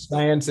office,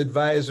 science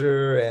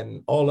advisor,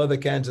 and all other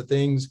kinds of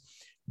things.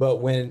 But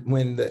when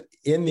the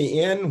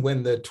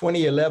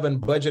 2011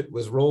 budget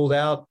was rolled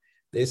out,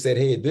 they said,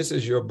 hey, this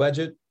is your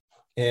budget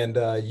and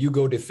you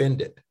go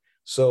defend it.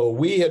 So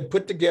we had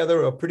put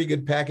together a pretty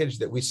good package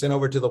that we sent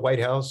over to the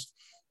White House.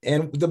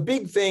 And the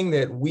big thing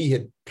that we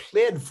had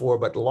pled for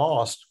but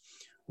lost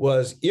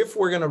was, if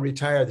we're going to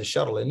retire the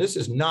shuttle, and this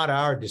is not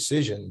our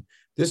decision,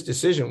 this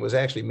decision was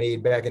actually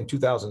made back in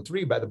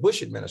 2003 by the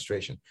Bush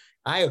administration.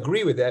 I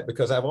agree with that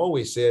because I've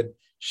always said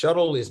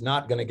shuttle is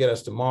not going to get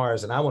us to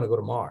Mars, and I want to go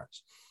to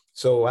Mars.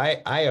 So I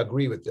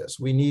agree with this.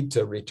 We need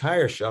to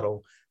retire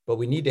shuttle, but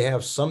we need to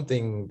have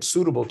something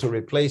suitable to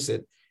replace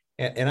it.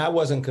 And I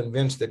wasn't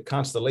convinced that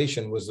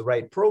Constellation was the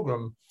right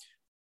program,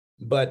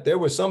 but there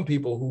were some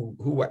people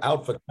who were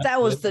out for Constellation.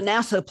 That was the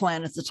NASA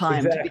plan at the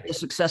time, exactly, to be the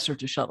successor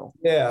to shuttle.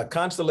 Yeah,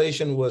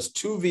 Constellation was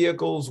 2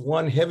 vehicles,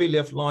 one heavy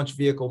lift launch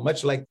vehicle,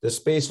 much like the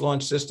Space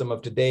Launch System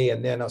of today,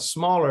 and then a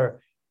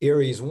smaller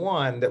Ares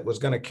 1 that was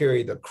going to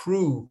carry the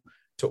crew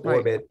to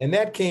orbit. Right. And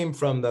that came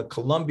from the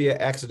Columbia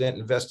Accident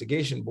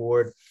Investigation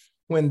Board,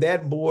 when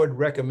that board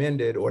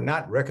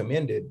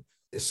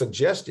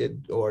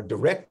suggested or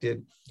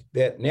directed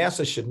that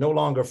NASA should no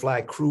longer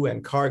fly crew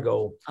and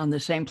cargo on the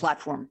same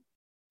platform,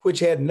 which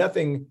had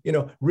nothing,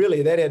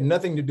 really, that had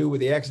nothing to do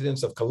with the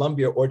accidents of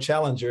Columbia or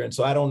Challenger. And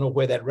so I don't know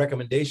where that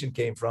recommendation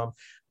came from,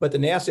 but the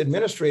NASA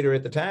administrator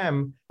at the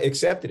time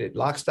accepted it,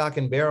 lock, stock,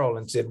 and barrel,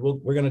 and said,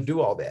 we're going to do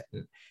all that.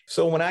 And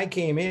so when I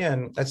came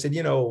in, I said,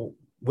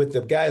 with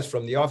the guys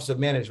from the Office of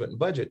Management and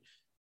Budget,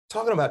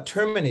 talking about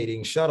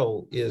terminating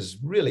shuttle is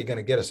really going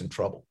to get us in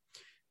trouble,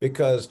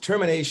 because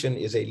termination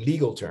is a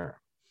legal term.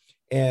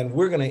 And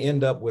we're going to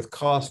end up with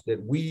costs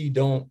that we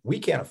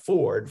can't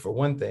afford, for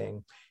one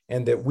thing,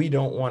 and that we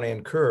don't want to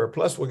incur.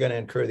 Plus, we're going to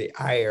incur the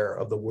ire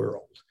of the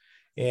world.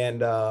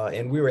 And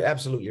we were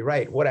absolutely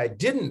right. What I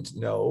didn't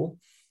know,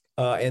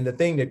 and the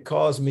thing that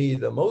caused me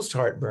the most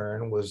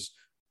heartburn, was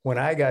when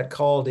I got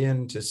called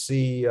in to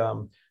see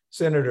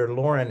Senator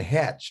Orrin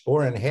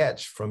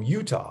Hatch from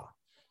Utah,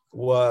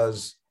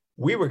 was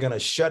we were going to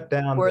shut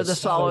down where the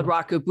solid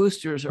rocket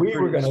boosters are. We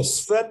were going to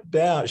shut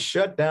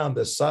down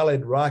the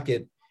solid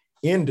rocket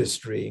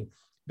industry,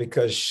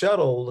 because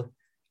shuttle,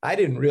 I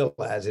didn't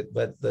realize it,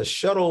 but the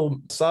shuttle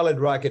solid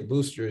rocket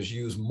boosters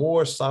use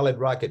more solid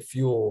rocket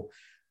fuel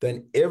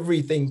than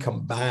everything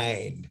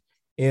combined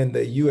in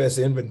the U.S.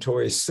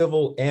 inventory,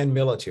 civil and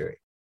military.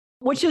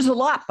 Which is a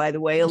lot, by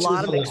the way. A Which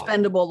lot is of a lot.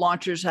 expendable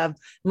launchers have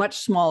much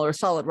smaller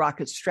solid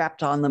rockets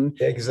strapped on them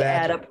to add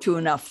Exactly. up to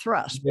enough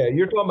thrust. Yeah,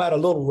 you're talking about a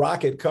little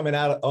rocket coming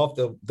out off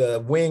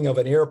the wing of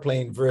an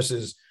airplane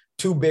versus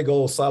two big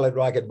old solid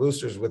rocket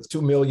boosters with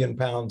 2 million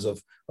pounds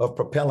of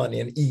propellant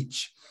in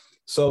each.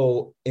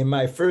 So in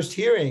my first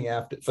hearing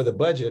for the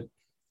budget,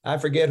 I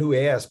forget who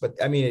asked, but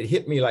I mean, it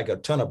hit me like a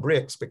ton of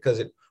bricks because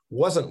it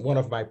wasn't one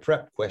of my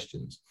prep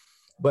questions.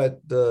 But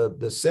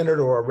the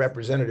senator or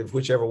representative,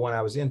 whichever one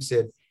I was in,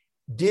 said,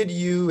 did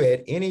you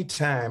at any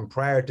time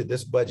prior to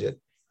this budget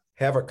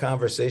have a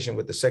conversation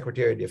with the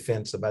Secretary of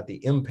Defense about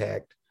the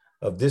impact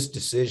of this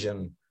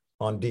decision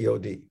on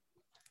DOD?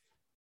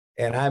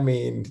 And I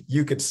mean,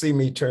 you could see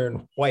me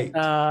turn white.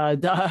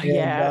 And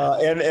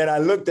I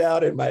looked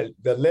out at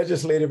the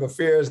legislative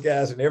affairs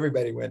guys and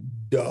everybody went,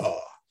 duh.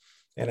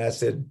 And I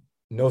said,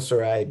 no,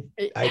 sir,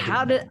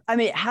 how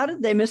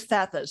did they miss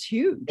that? That's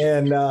huge.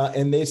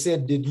 And they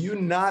said, did you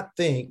not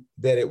think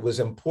that it was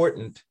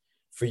important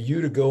for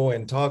you to go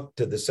and talk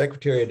to the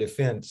Secretary of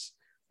Defense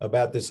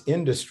about this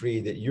industry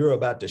that you're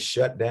about to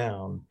shut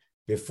down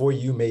before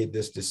you made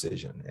this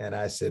decision? And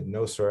I said,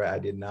 no, sir, I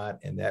did not.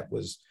 And that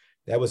was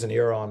an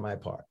error on my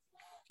part.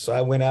 So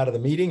I went out of the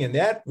meeting, and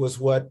that was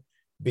what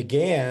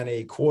began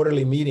a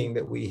quarterly meeting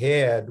that we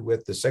had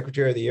with the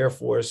Secretary of the Air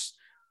Force,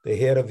 the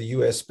head of the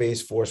U.S.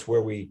 Space Force,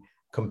 where we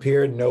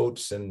compared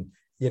notes. And,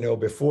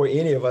 before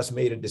any of us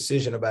made a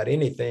decision about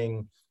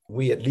anything,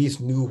 we at least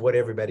knew what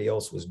everybody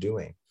else was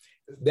doing.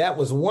 That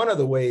was one of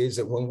the ways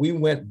that when we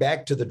went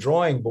back to the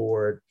drawing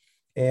board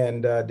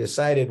and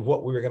decided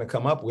what we were going to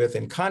come up with,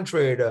 and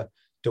contrary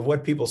to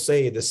what people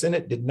say, the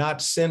Senate did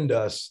not send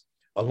us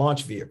a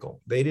launch vehicle.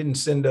 They didn't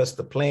send us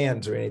the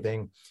plans or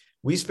anything.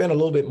 We spent a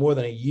little bit more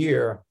than a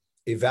year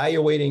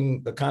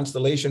evaluating the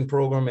Constellation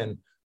program and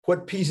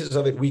what pieces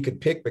of it we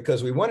could pick,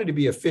 because we wanted to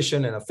be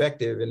efficient and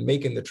effective in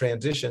making the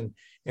transition.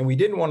 And we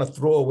didn't want to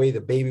throw away the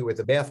baby with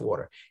the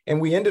bathwater.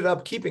 And we ended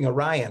up keeping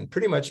Orion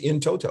pretty much in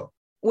toto.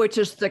 Which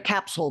is the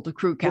capsule, the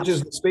crew capsule. Which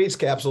is the space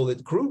capsule that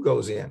the crew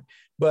goes in.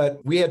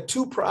 But we had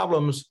two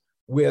problems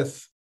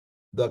with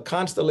the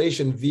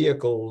Constellation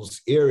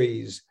vehicles,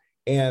 Ares,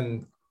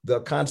 and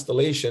the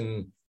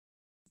Constellation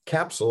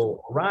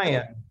capsule,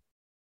 Orion,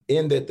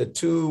 in that the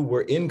two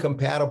were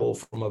incompatible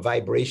from a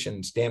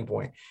vibration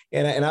standpoint.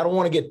 And I don't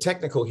want to get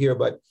technical here,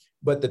 but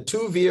the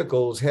two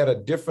vehicles had a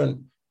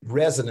different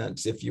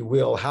resonance, if you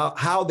will,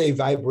 how they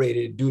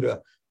vibrated due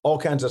to all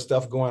kinds of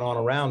stuff going on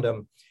around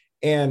them.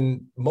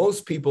 And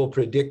most people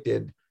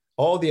predicted,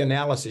 all the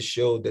analysis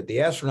showed that the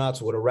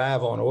astronauts would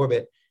arrive on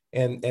orbit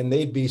and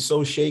they'd be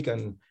so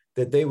shaken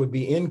that they would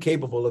be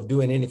incapable of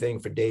doing anything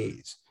for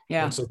days.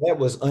 Yeah. And so that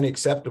was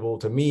unacceptable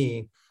to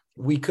me.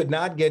 We could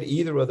not get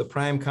either of the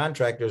prime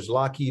contractors,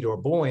 Lockheed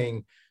or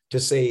Boeing, to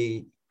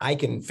say, I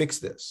can fix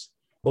this.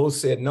 Both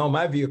said, no,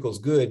 my vehicle's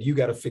good. You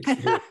got to fix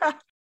yours.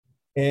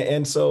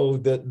 and so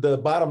the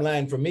bottom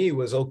line for me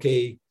was,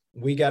 okay,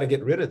 we got to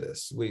get rid of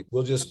this.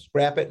 We'll just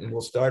scrap it and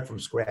we'll start from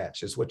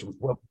scratch. Is what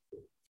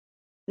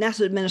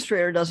NASA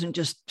administrator doesn't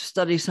just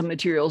study some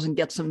materials and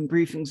get some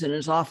briefings in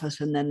his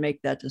office and then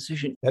make that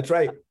decision. That's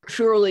right.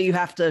 Surely you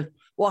have to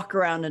walk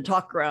around and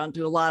talk around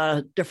to a lot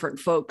of different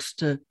folks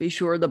to be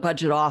sure the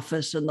budget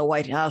office and the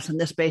White House and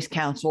the Space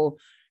Council,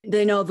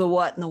 they know the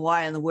what and the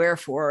why and the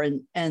wherefore,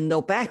 and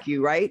they'll back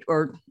you, right?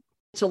 Or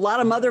it's a lot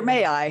of mother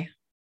may I.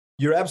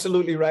 You're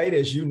absolutely right,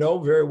 as you know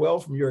very well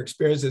from your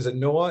experiences at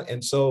NOAA.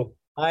 And so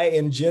I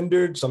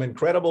engendered some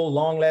incredible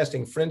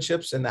long-lasting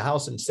friendships in the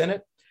House and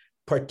Senate,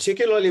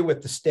 particularly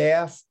with the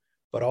staff,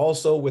 but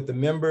also with the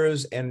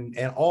members and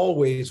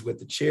always with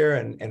the chair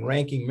and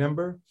ranking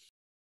member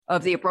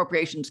of the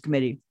Appropriations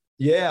Committee.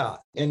 Yeah.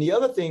 And the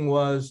other thing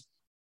was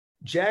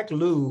Jack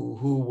Lew,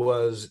 who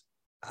was,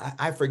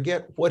 I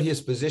forget what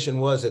his position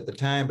was at the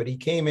time, but he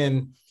came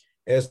in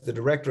as the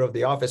director of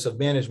the Office of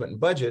Management and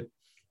Budget,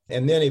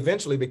 and then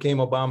eventually became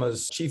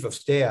Obama's chief of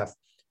staff.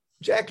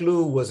 Jack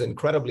Lew was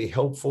incredibly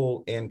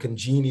helpful and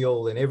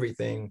congenial and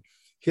everything.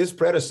 His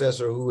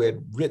predecessor, who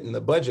had written the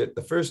budget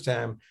the first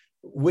time,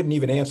 wouldn't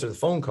even answer the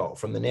phone call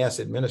from the NASA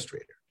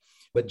administrator.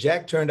 But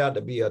Jack turned out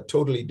to be a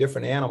totally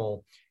different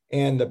animal.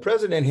 And the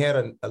president had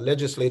a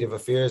legislative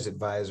affairs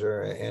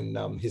advisor,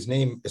 and his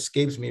name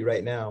escapes me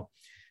right now,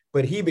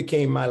 but he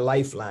became my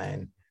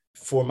lifeline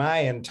for my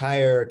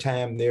entire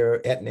time there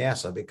at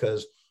NASA,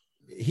 because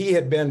he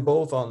had been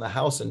both on the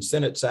House and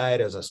Senate side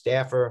as a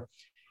staffer.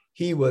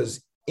 He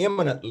was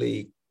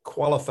eminently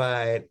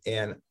qualified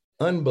and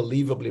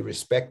unbelievably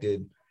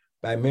respected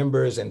by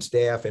members and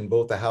staff in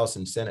both the House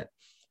and Senate.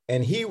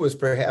 And he was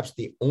perhaps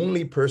the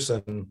only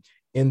person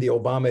in the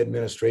Obama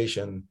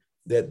administration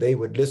that they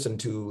would listen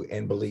to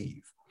and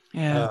believe.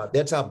 Yeah.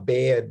 That's how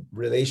bad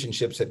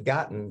relationships had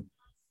gotten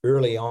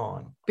early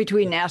on.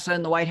 Between NASA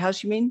and the White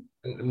House, you mean?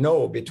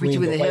 No,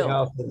 between the White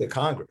House and the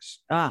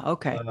Congress. Ah,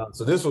 okay.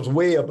 So this was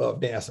way above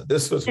NASA.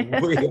 This was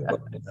way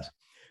above NASA.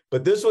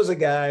 But this was a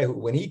guy who,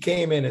 when he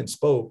came in and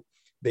spoke,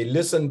 They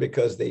listened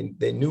because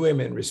they knew him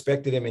and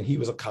respected him, and he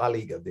was a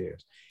colleague of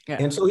theirs. Yeah.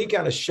 And so he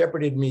kind of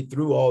shepherded me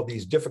through all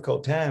these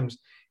difficult times.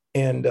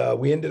 And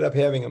we ended up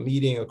having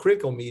a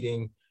critical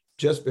meeting,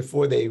 just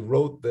before they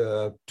wrote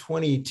the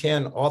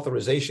 2010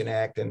 Authorization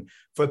Act. And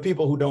for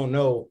people who don't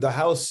know, the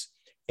House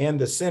and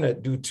the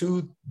Senate do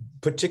two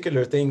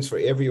particular things for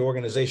every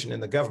organization in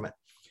the government.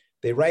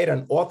 They write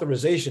an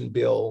authorization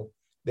bill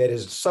that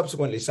is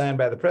subsequently signed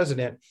by the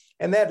president,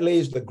 and that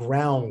lays the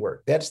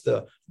groundwork. That's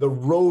the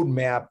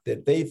roadmap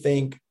that they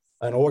think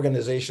an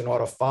organization ought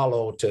to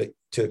follow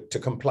to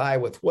comply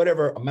with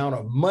whatever amount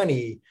of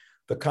money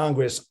the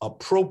Congress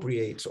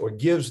appropriates or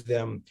gives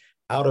them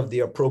out of the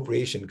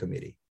appropriation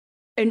committee.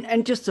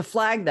 And just to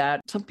flag that,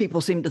 some people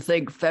seem to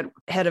think that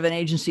head of an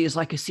agency is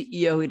like a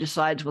CEO who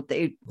decides what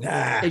the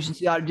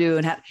agency ought to do.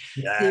 And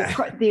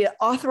the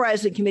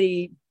authorizing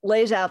committee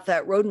lays out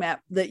that roadmap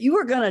that you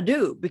are going to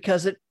do,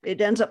 because it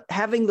ends up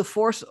having the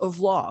force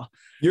of law.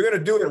 You're going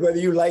to do it whether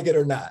you like it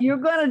or not. You're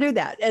going to do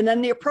that. And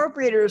then the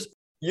appropriators.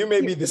 You may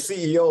be the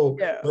CEO,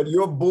 but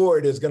your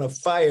board is going to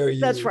fire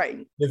you. That's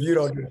right. If you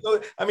don't do it.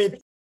 So, I mean,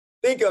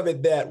 think of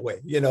it that way.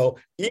 You know,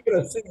 even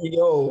a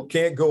CEO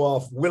can't go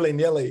off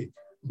willy-nilly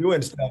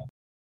doing stuff.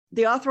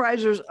 The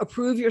authorizers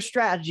approve your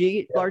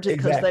strategy, largely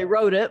because they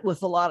wrote it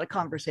with a lot of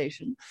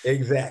conversation.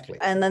 Exactly.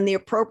 And then the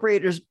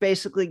appropriators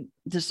basically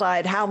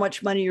decide how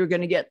much money you're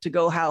going to get to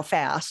go how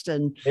fast.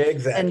 And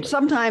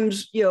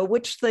sometimes,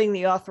 which thing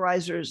the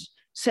authorizers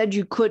said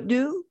you could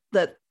do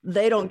that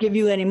they don't give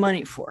you any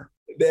money for.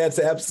 That's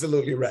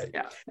absolutely right.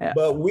 Yeah.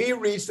 But we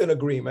reached an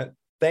agreement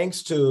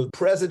thanks to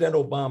President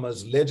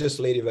Obama's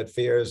legislative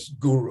affairs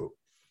guru.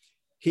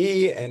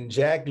 He and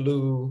Jack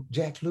Lew.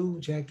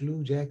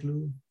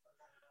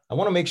 I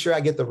want to make sure I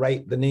get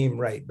the name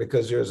right,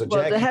 because there's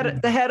the head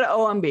of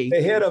OMB.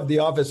 The head of the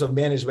Office of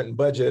Management and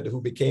Budget,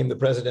 who became the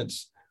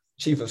president's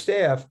chief of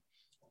staff.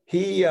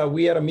 We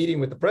had a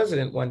meeting with the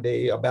president one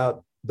day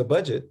about the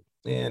budget,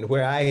 and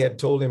where I had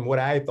told him what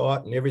I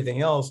thought and everything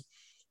else.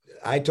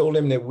 I told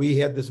him that we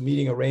had this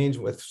meeting arranged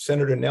with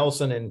Senator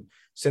Nelson and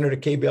Senator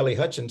K. Bailey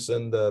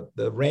Hutchinson,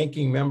 the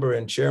ranking member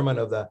and chairman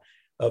of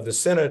the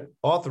Senate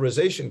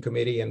Authorization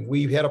Committee, and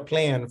we had a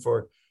plan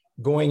for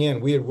going in.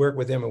 We had worked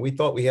with him, and we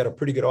thought we had a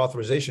pretty good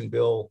authorization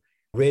bill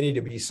ready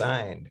to be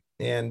signed.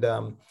 And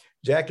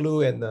Jack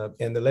Lew and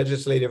the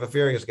legislative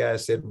affairs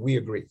guys said, we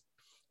agree,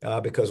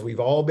 because we've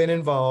all been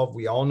involved.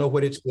 We all know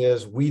what it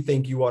says. We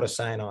think you ought to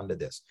sign on to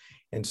this.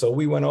 And so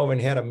we went over and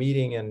had a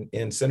meeting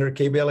in Senator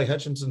K. Bailey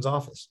Hutchinson's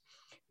office,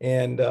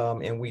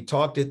 and we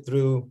talked it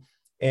through.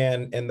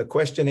 And the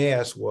question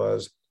asked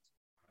was,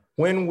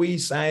 when we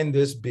sign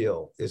this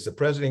bill, is the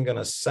president going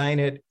to sign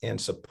it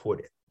and support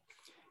it?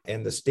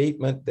 And the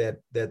statement that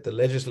the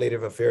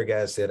legislative affair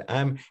guys said,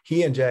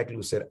 he and Jack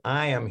Lew said,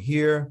 I am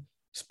here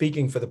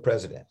speaking for the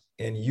president,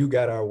 and you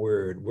got our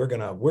word. We're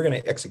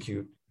gonna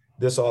execute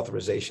this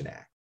Authorization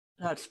Act.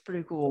 That's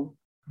pretty cool.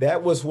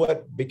 That was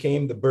what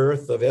became the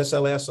birth of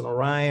SLS and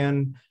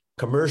Orion,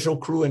 Commercial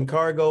Crew and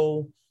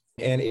Cargo,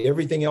 and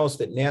everything else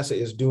that NASA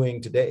is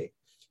doing today.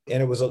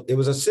 And it was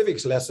a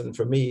civics lesson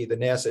for me, the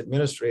NASA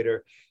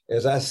administrator,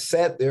 as I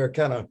sat there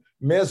kind of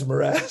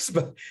mesmerized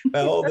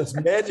by all this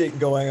magic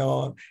going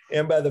on,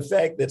 and by the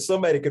fact that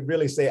somebody could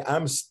really say,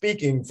 I'm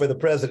speaking for the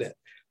president.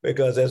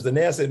 Because as the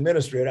NASA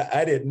administrator,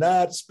 I did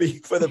not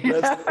speak for the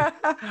president.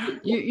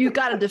 You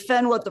got to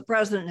defend what the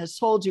president has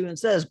told you and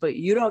says, but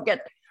you don't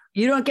get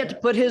to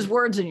put his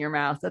words in your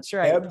mouth. That's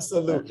right.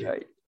 Absolutely.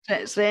 That's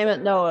right. Same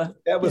at NOAA.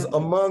 That was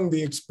among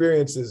the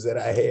experiences that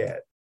I had.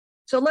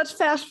 So let's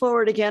fast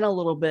forward again a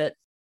little bit.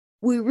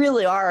 We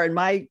really are, in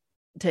my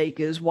take,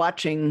 is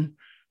watching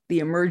the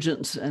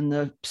emergence and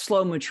the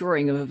slow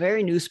maturing of a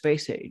very new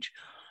space age.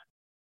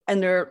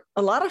 And there are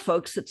a lot of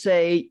folks that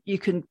say you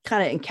can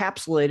kind of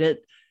encapsulate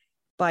it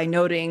by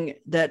noting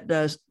that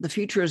the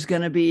future is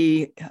going to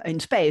be in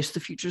space. The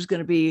future is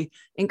going to be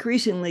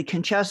increasingly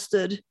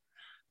contested,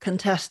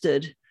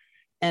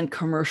 and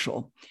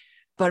commercial.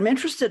 But I'm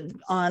interested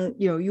on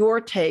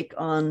your take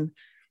on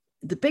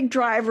the big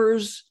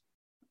drivers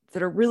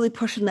that are really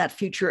pushing that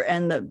future,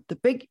 and the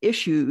big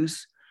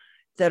issues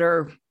that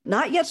are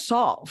not yet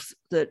solved,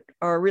 that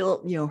are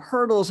real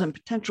hurdles and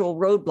potential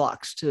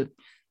roadblocks to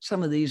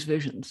some of these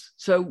visions.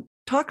 So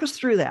talk us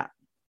through that.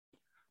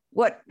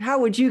 How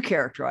would you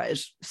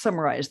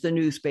summarize the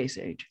new space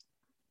age?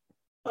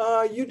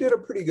 You did a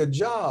pretty good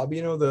job.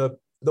 The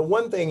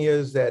one thing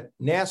is that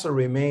NASA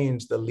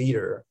remains the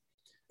leader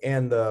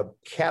and the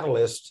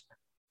catalyst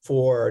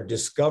for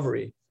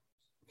discovery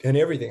and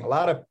everything. A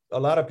lot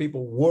of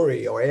people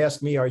worry or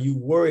ask me, are you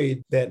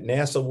worried that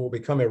NASA will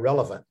become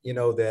irrelevant?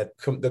 That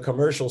the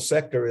commercial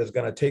sector is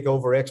going to take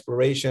over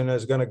exploration,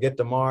 is going to get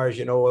to Mars.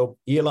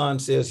 Elon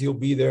says he'll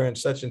be there and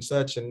such and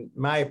such. And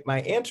my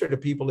answer to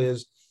people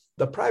is,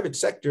 the private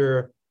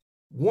sector,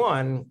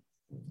 one,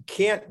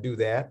 can't do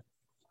that.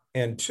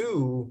 And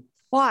two,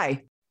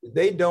 why?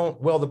 They don't.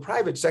 Well, the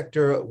private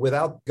sector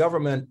without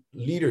government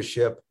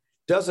leadership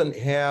doesn't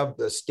have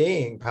the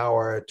staying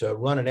power to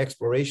run an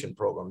exploration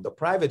program. The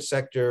private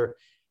sector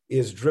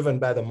is driven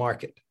by the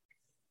market.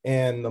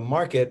 And the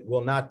market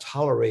will not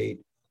tolerate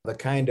the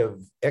kind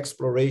of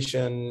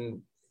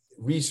exploration,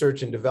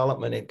 research and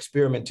development,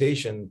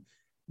 experimentation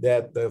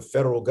that the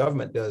federal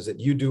government does, that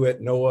you do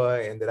at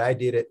NOAA and that I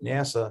did at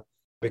NASA,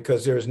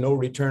 because there is no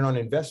return on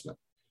investment.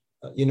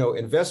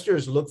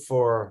 Investors look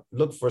for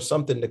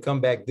something to come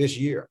back this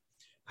year.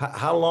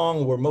 How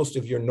long were most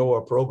of your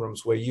NOAA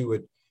programs where you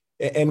would,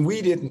 and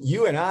we didn't,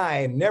 you and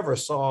I never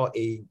saw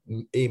a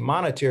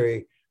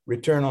monetary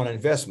return on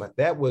investment.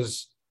 That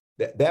was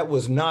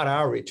not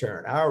our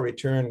return. Our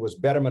return was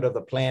betterment of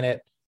the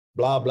planet,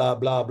 blah, blah,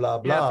 blah, blah,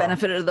 blah. Yeah,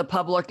 benefit of the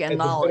public and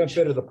knowledge. The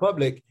benefit of the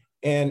public.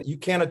 And you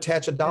can't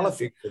attach a dollar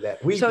figure to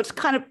that. So it's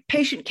kind of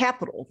patient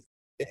capital.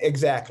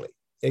 Exactly.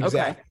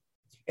 Okay.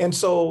 And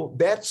so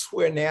that's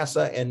where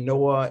NASA and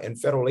NOAA and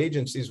federal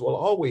agencies will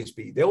always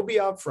be. They'll be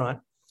out front,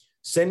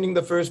 sending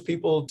the first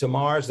people to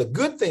Mars. The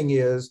good thing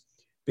is,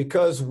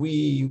 because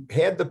we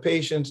had the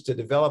patience to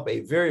develop a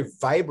very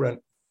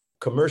vibrant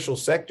commercial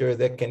sector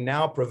that can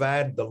now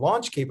provide the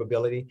launch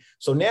capability,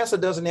 so NASA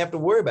doesn't have to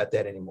worry about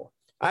that anymore.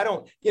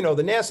 The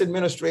NASA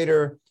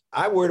administrator,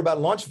 I worried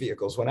about launch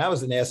vehicles when I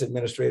was the NASA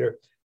administrator.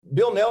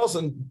 Bill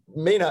Nelson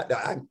may not,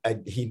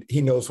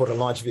 he knows what a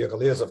launch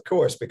vehicle is, of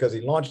course, because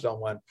he launched on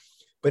one,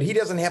 but he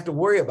doesn't have to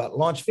worry about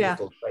launch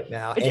vehicles right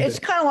now. It's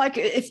kind of like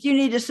if you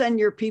need to send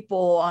your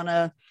people on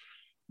a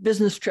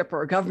business trip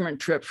or a government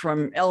trip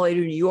from LA to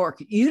New York,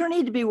 you don't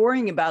need to be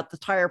worrying about the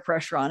tire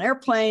pressure on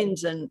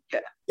airplanes, and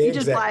you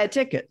just buy a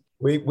ticket.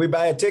 We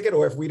buy a ticket,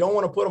 or if we don't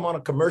want to put them on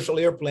a commercial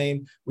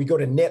airplane, we go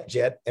to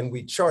NetJet and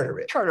we charter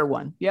it. Charter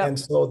one, yeah. And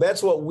so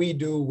that's what we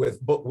do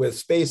with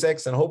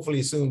SpaceX and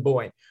hopefully soon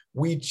Boeing.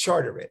 We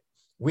charter it.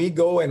 We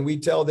go and we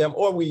tell them,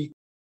 or we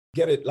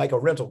get it like a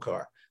rental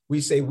car.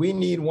 We say, we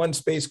need one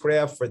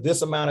spacecraft for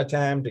this amount of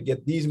time to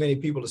get these many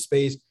people to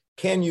space.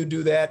 Can you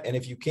do that? And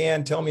if you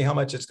can, tell me how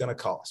much it's going to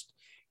cost.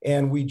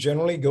 And we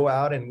generally go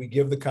out and we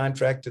give the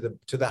contract to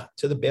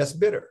the best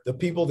bidder, the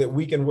people that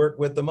we can work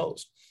with the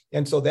most.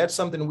 And so that's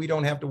something we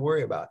don't have to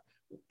worry about.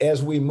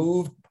 As we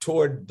move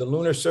toward the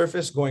lunar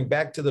surface, going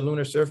back to the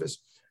lunar surface,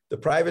 the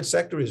private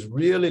sector is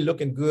really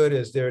looking good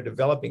as they're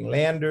developing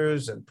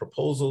landers and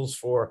proposals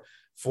for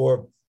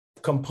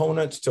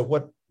components to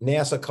what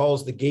NASA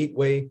calls the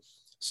gateway.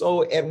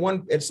 So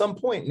at some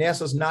point,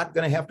 NASA's not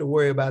going to have to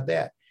worry about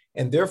that.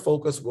 And their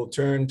focus will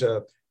turn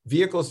to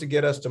vehicles to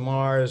get us to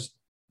Mars,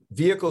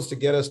 vehicles to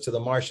get us to the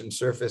Martian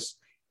surface,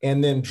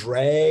 and then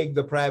drag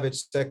the private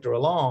sector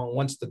along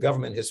once the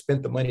government has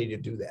spent the money to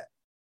do that.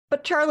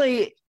 But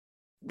Charlie,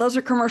 those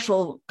are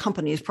commercial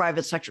companies,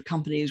 private sector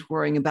companies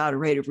worrying about a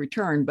rate of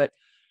return. But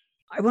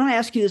I want to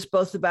ask you this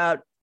both about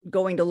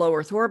going to low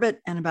Earth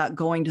orbit and about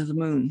going to the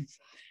moon.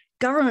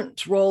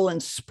 Government's role in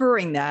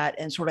spurring that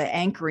and sort of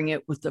anchoring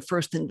it with the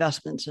first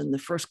investments and the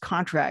first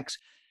contracts.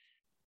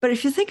 But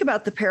if you think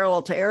about the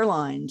parallel to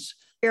airlines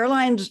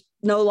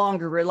no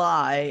longer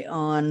rely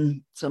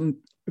on some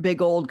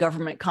big old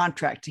government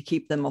contract to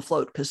keep them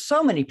afloat, because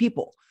so many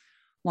people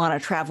want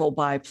to travel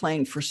by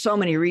plane for so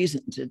many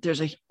reasons.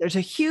 There's a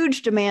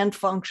huge demand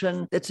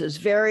function that's as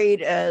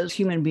varied as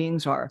human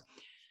beings are.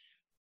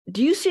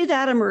 Do you see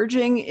that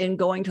emerging in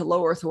going to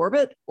low Earth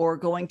orbit or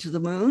going to the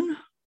moon?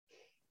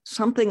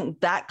 Something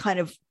that kind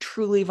of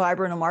truly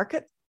vibrant a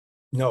market?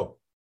 No,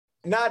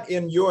 not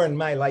in your and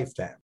my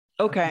lifetime.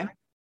 Okay.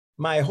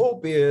 My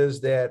hope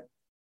is that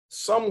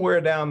somewhere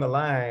down the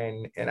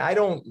line, and I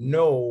don't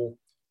know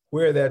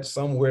where that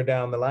somewhere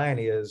down the line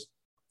is,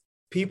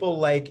 people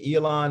like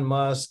Elon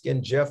Musk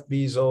and Jeff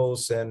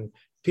Bezos and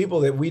people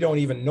that we don't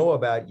even know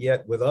about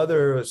yet, with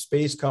other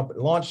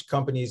launch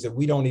companies that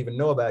we don't even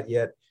know about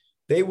yet,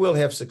 they will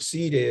have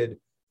succeeded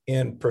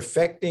in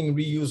perfecting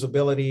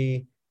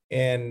reusability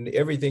and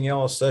everything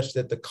else such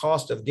that the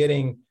cost of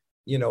getting,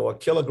 a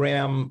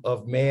kilogram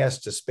of mass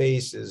to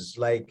space is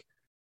like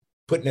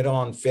putting it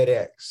on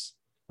FedEx.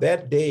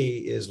 That day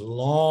is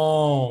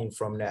long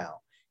from now.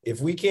 If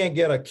we can't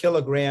get a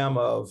kilogram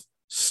of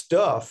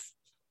stuff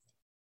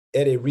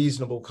at a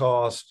reasonable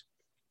cost,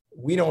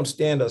 we don't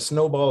stand a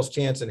snowball's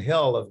chance in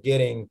hell of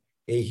getting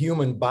a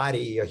human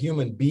body, a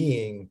human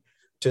being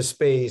to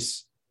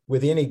space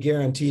with any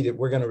guarantee that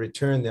we're going to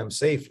return them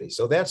safely.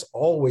 So that's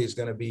always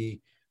going to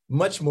be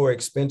much more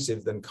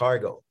expensive than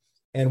cargo.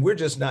 And we're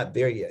just not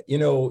there yet.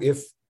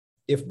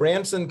 If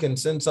Branson can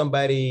send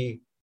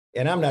somebody,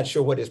 and I'm not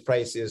sure what his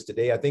price is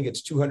today, I think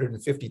it's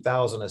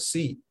 $250,000 a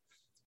seat.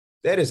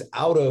 That is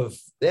out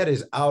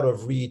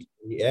of reach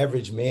the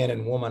average man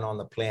and woman on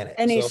the planet.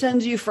 And he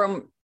sends you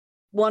from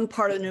one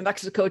part of New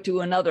Mexico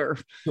to another.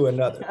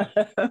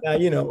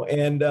 Now,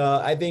 and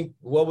I think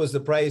what was the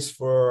price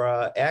for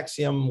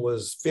Axiom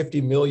was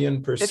 $50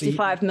 million per seat.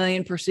 55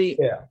 million per seat.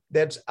 Yeah,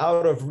 that's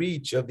out of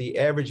reach of the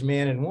average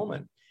man and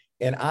woman.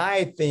 And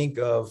I think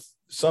of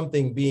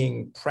something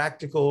being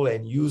practical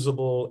and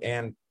usable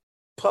and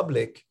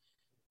public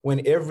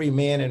when every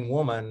man and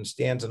woman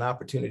stands an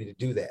opportunity to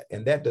do that.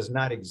 And that does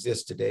not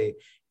exist today.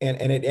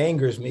 And it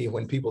angers me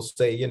when people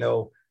say,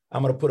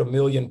 I'm going to put 1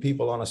 million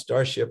people on a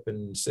starship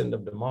and send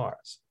them to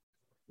Mars.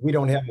 We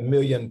don't have 1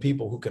 million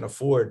people who can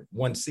afford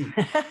one seat.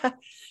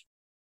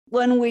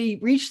 when we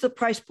reach the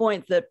price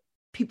point that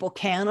people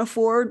can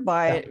afford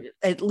by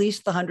at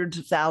least the hundreds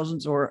of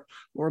thousands or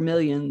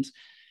millions,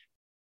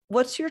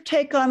 what's your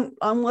take on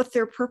what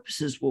their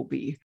purposes will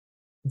be?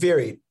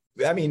 Very.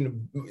 I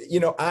mean,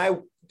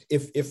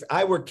 if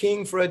I were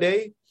king for a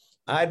day,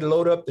 I'd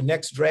load up the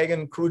next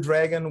Crew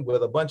Dragon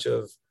with a bunch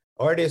of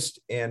artists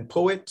and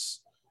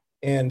poets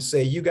and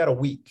say, you got a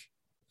week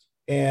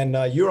and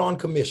you're on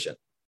commission.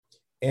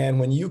 And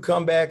when you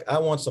come back, I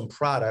want some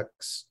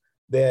products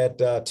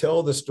that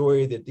tell the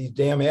story that these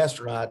damn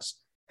astronauts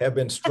have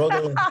been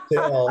struggling to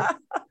tell,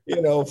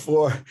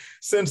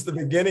 since the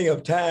beginning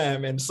of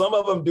time. And some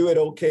of them do it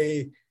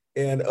okay,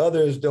 and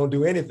others don't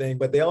do anything,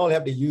 but they all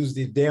have to use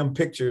these damn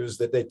pictures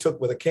that they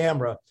took with a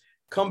camera.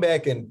 Come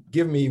back and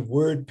give me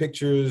word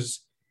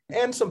pictures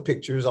and some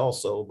pictures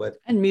also,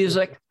 and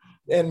music.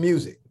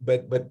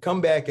 But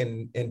come back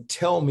and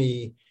tell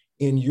me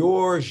in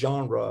your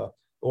genre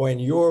or in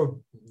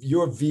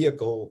your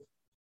vehicle,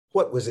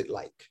 what was it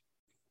like?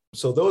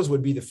 So those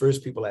would be the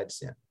first people I'd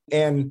send.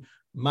 And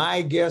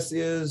my guess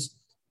is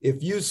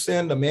if you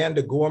send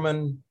Amanda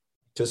Gorman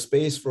to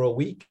space for a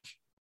week.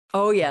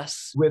 Oh,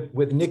 yes.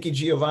 With Nikki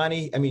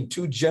Giovanni, I mean,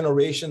 2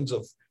 generations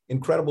of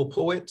incredible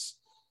poets,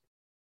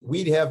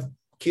 we'd have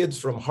kids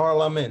from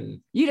Harlem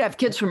and... You'd have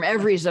kids from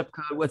every zip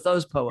code with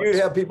those poets.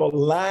 You'd have people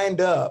lined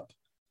up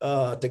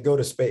to go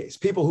to space.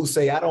 People who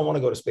say, I don't want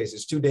to go to space.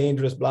 It's too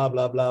dangerous, blah,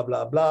 blah, blah,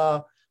 blah,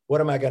 blah. What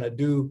am I going to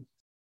do?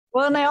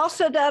 Well, and they all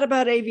said that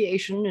about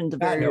aviation in the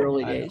very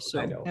early days.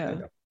 I know.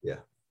 Yeah.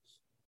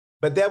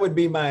 But that would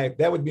be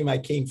my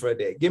king for a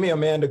day. Give me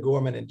Amanda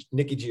Gorman and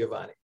Nikki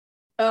Giovanni.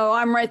 Oh,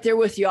 I'm right there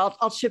with you.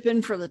 I'll chip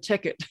in for the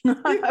ticket.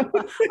 I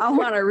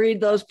want to read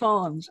those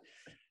poems.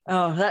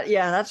 Oh,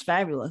 that's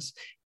fabulous.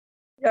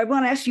 I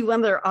want to ask you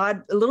one other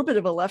a little bit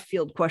of a left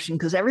field question,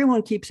 because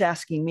everyone keeps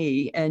asking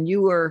me, and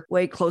you were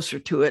way closer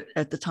to it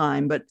at the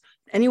time, but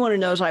anyone who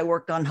knows I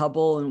worked on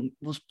Hubble and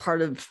was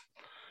part of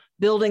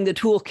building the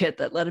toolkit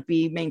that let it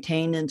be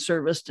maintained and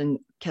serviced and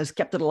has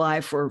kept it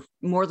alive for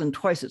more than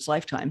twice its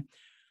lifetime.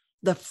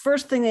 The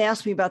first thing they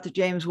asked me about the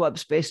James Webb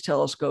Space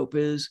Telescope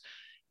is,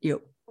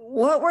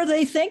 what were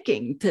they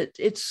thinking? That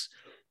it's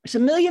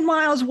 1 million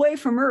miles away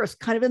from Earth,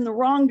 kind of in the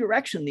wrong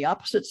direction, the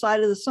opposite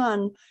side of the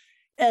sun,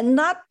 and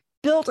not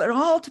built at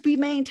all to be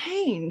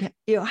maintained.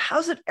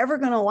 How's it ever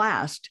going to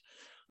last?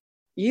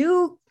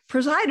 You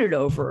presided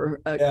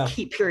over a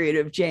key period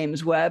of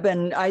James Webb,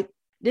 and I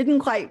didn't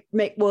quite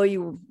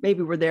you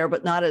maybe were there,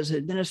 but not as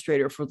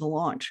administrator for the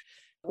launch.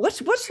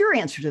 What's your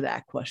answer to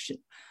that question?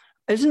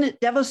 Isn't it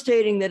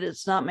devastating that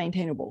it's not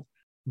maintainable?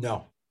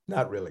 No,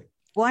 not really.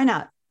 Why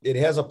not? It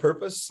has a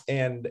purpose.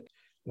 And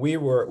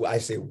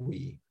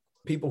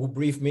people who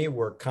briefed me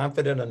were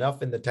confident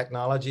enough in the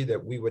technology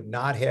that we would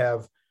not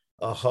have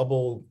a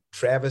Hubble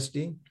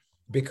travesty,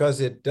 because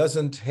it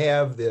doesn't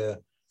have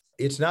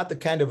it's not the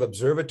kind of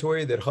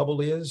observatory that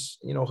Hubble is.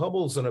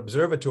 Hubble's an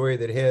observatory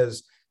that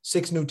has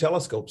 6 new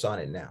telescopes on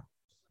it now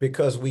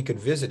because we could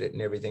visit it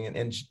and everything.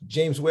 And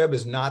James Webb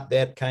is not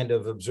that kind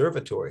of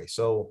observatory.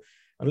 So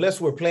unless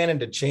we're planning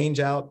to change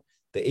out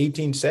the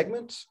 18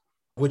 segments,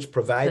 which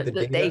provide the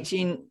data. The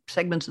 18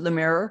 segments of the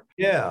mirror?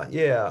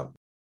 Yeah.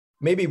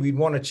 Maybe we'd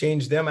want to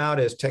change them out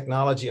as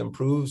technology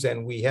improves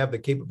and we have the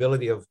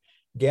capability of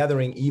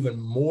gathering even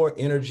more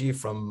energy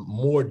from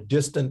more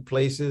distant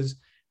places.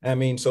 I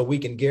mean, so we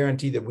can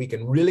guarantee that we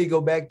can really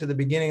go back to the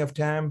beginning of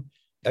time.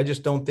 I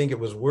just don't think it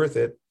was worth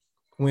it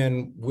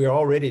when we're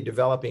already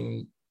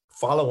developing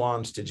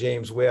follow-ons to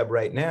James Webb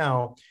right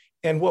now.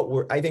 And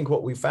I think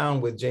what we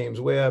found with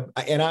James Webb,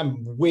 and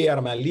I'm way out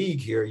of my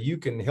league here, you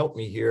can help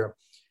me here.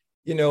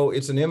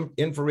 It's an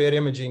infrared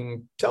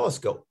imaging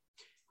telescope,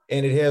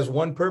 and it has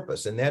one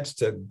purpose, and that's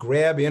to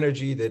grab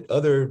energy that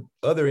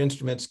other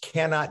instruments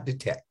cannot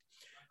detect.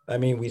 I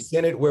mean, we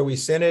send it where we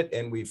send it,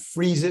 and we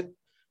freeze it.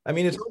 I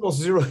mean, it's almost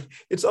zero.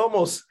 It's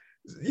almost,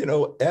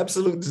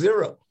 absolute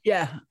zero.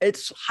 Yeah,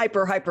 it's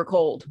hyper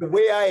cold. The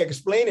way I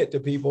explain it to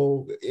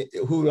people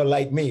who are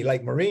like me,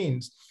 like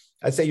Marines,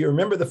 I say, you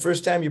remember the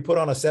first time you put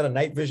on a set of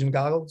night vision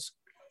goggles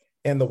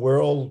and the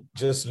world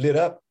just lit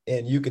up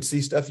and you could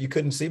see stuff you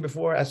couldn't see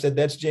before? I said,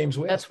 that's James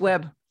Webb. That's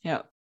Webb,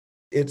 yeah.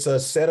 It's a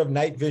set of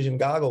night vision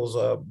goggles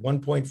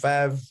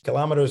 1.5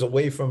 kilometers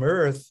away from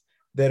Earth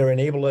that are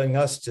enabling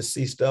us to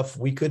see stuff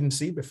we couldn't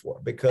see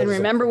before. And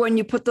remember when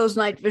you put those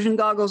night vision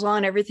goggles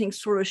on, everything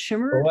sort of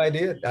shimmered? Oh, I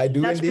did. I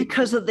do. That's indeed.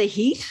 Because of the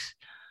heat,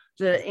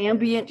 the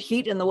ambient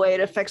heat and the way it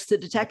affects the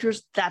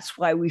detectors. That's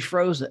why we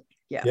froze it.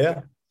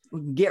 Yeah.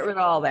 Get rid of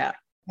all that.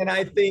 And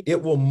I think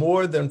it will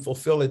more than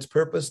fulfill its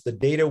purpose. The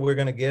data we're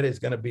going to get is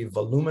going to be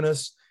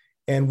voluminous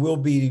and will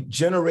be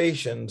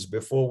generations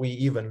before we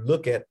even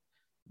look at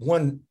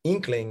one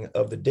inkling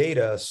of the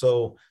data.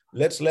 So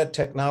let's let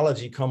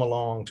technology come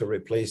along to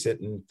replace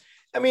it. And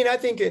I mean, I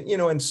think,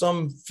 in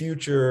some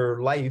future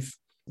life,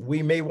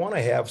 we may want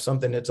to have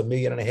something that's 1.5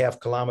 million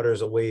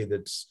kilometers away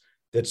that's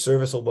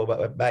serviceable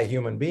by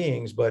human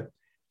beings. But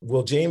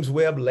will James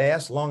Webb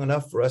last long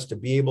enough for us to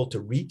be able to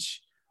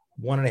reach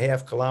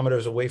 1.5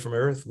 kilometers away from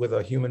Earth with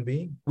a human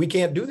being? We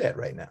can't do that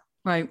right now.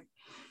 Right.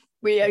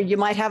 You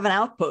might have an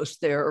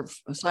outpost there,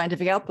 a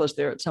scientific outpost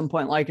there at some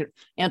point, like an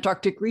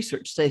Antarctic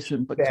research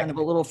station, but kind of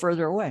a little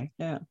further away.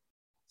 Yeah.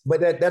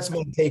 But that's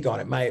my take on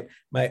it, my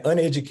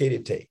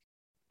uneducated take.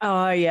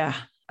 Oh, yeah.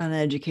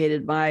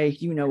 Uneducated,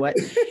 you know what.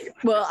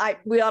 Well,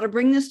 we ought to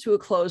bring this to a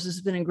close. This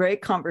has been a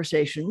great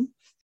conversation.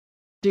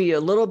 Do you a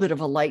little bit of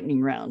a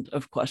lightning round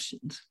of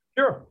questions?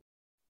 Sure.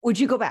 Would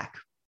you go back?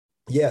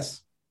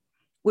 Yes.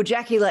 Would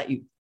Jackie let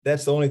you?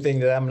 That's the only thing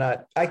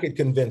that I could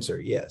convince her.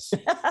 Yes.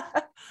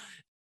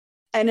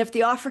 And if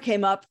the offer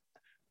came up,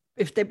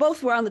 if they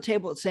both were on the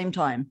table at the same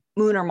time,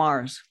 Moon or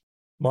Mars?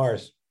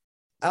 Mars.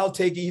 I'll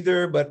take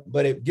either, but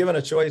if given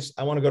a choice,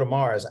 I want to go to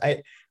Mars.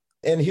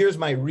 And here's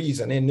my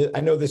reason. And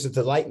I know this is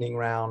the lightning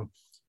round.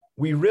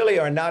 We really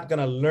are not going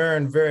to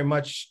learn very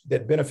much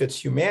that benefits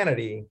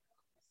humanity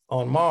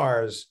on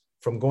Mars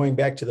from going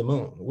back to the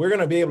moon. We're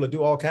going to be able to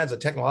do all kinds of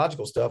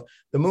technological stuff.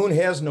 The moon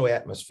has no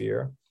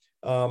atmosphere.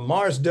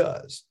 Mars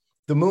does.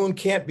 The moon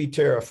can't be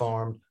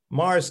terraformed.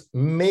 Mars,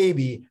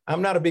 maybe.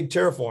 I'm not a big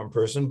terraform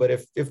person, but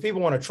if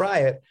people want to try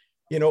it,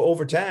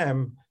 over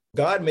time,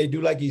 God may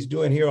do like he's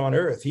doing here on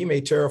Earth. He may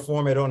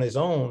terraform it on his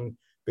own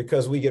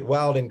because we get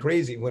wild and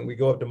crazy when we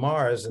go up to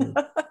Mars and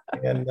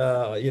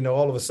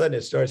all of a sudden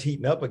it starts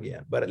heating up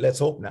again, but let's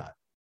hope not.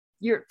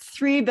 Your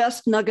 3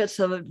 best nuggets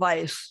of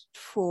advice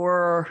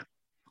for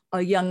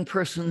a young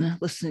person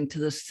listening to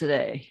this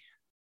today.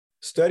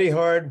 Study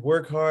hard,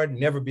 work hard,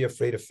 never be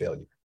afraid of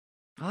failure.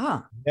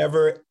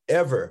 Never,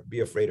 ever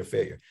be afraid of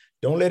failure.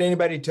 Don't let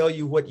anybody tell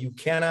you what you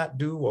cannot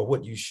do or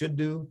what you should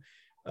do.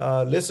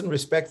 Listen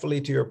respectfully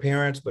to your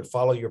parents, but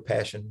follow your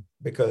passion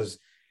because,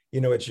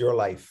 it's your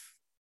life.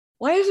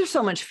 Why is there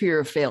so much fear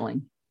of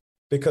failing?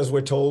 Because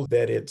we're told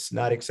that it's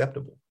not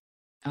acceptable.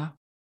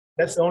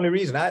 That's the only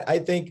reason. I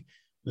think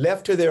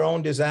left to their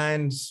own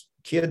designs,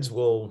 kids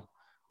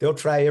they'll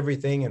try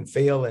everything and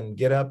fail and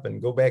get up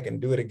and go back and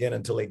do it again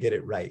until they get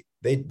it right.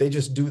 They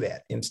just do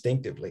that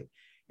instinctively.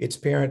 It's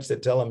parents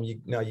that tell them,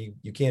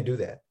 you can't do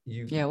that.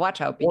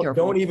 Watch out, be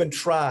careful. Don't even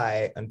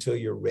try until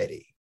you're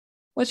ready.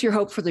 What's your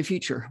hope for the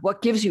future?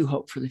 What gives you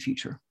hope for the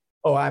future?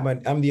 Oh,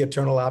 I'm the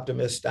eternal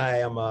optimist.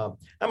 I'm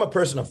a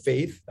person of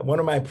faith. One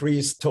of my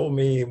priests told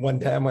me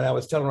one time when I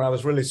was telling her I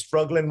was really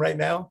struggling right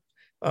now.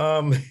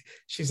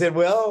 She said,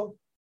 well,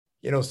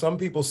 some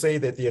people say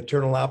that the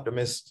eternal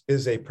optimist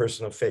is a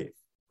person of faith.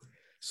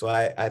 So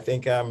I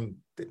think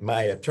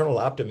my eternal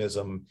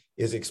optimism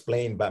is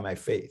explained by my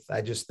faith.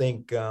 I just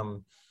think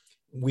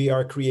we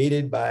are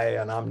created by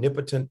an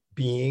omnipotent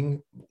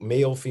being,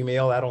 male,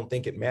 female. I don't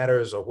think it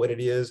matters or what it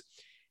is.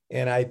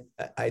 And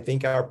I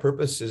think our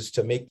purpose is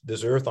to make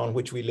this earth on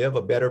which we live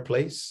a better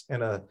place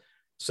and a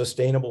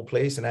sustainable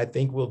place. And I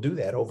think we'll do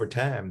that over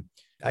time.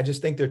 I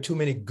just think there are too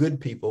many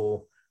good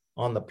people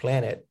on the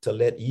planet to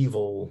let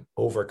evil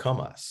overcome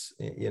us,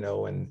 and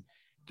it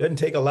doesn't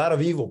take a lot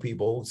of evil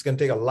people. It's going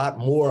to take a lot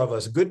more of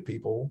us good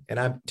people. And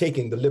I'm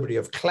taking the liberty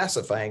of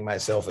classifying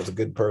myself as a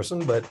good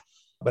person, but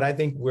I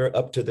think we're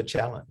up to the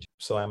challenge.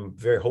 So I'm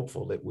very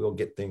hopeful that we'll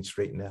get things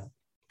straightened out.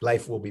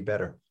 Life will be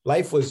better.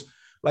 Life was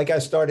like I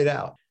started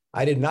out.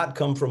 I did not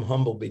come from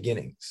humble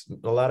beginnings.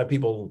 A lot of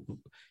people,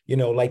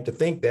 like to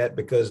think that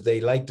because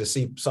they like to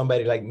see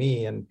somebody like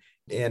me and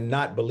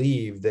not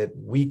believe that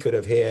we could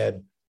have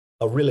had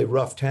a really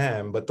rough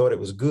time, but thought it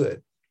was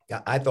good.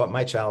 I thought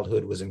my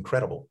childhood was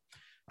incredible.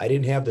 I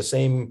didn't have the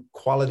same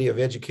quality of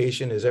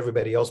education as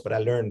everybody else, but I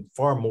learned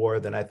far more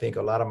than I think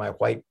a lot of my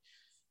white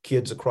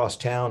kids across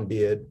town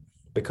did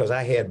because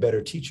I had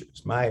better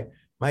teachers. My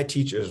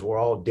teachers were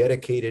all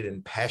dedicated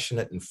and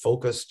passionate and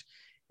focused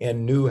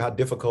and knew how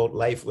difficult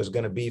life was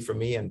going to be for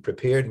me and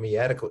prepared me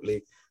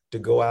adequately to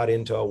go out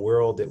into a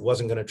world that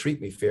wasn't going to treat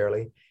me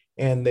fairly.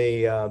 And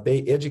they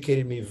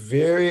educated me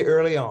very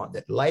early on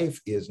that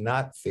life is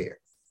not fair.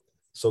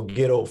 So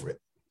get over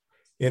it.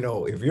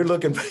 If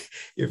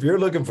you're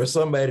looking for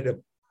somebody to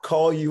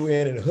call you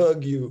in and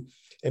hug you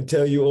and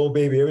tell you, oh,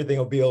 baby, everything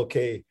will be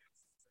okay,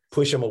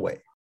 push them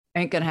away.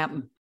 Ain't going to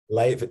happen.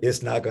 Life,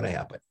 it's not going to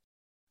happen.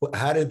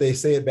 How did they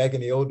say it back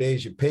in the old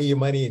days? You pay your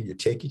money and you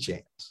take your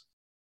chance.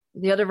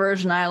 The other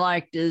version I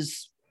liked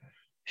is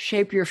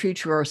shape your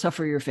future or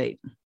suffer your fate.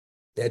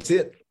 That's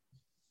it.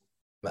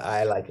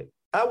 I like it.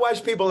 I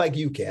watch people like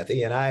you,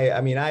 Kathy, and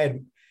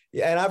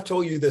I've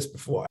told you this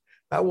before.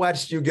 I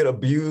watched you get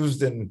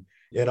abused and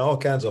in all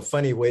kinds of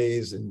funny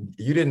ways, and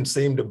you didn't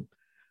seem to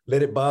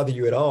let it bother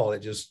you at all.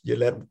 You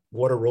let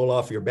water roll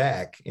off your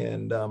back.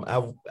 And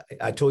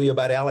I told you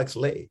about Alex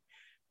Lay,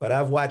 but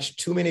I've watched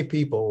too many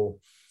people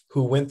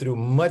who went through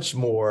much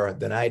more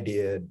than I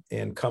did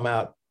and come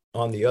out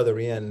on the other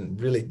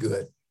end really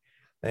good.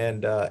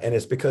 And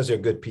it's because they're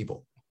good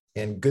people,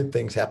 and good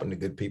things happen to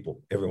good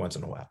people every once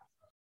in a while.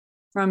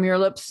 From your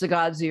lips to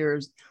God's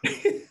ears.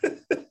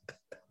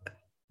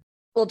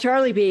 Well,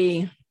 Charlie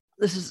B.,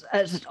 this is,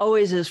 as it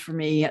always is for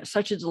me,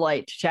 such a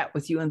delight to chat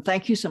with you. And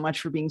thank you so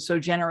much for being so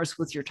generous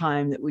with your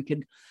time that we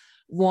could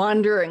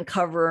wander and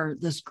cover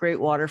this great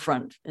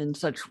waterfront in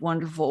such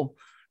wonderful,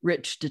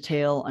 rich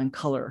detail and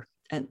color.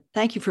 And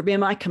thank you for being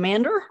my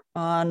commander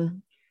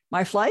on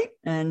my flight.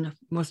 And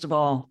most of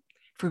all,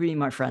 for being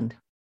my friend.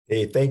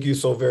 Hey, thank you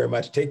so very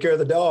much. Take care of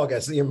the dog. I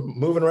see him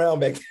moving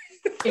around back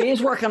there.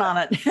 He's working on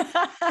it.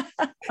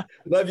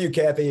 Love you,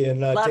 Kathy,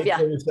 and take ya.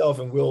 care of yourself.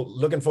 And we'll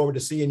looking forward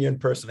to seeing you in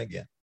person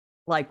again.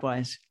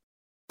 Likewise.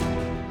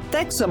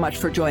 Thanks so much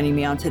for joining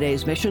me on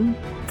today's mission.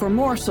 For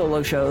more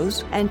solo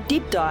shows and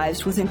deep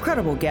dives with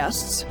incredible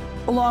guests,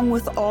 along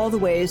with all the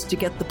ways to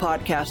get the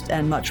podcast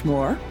and much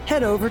more,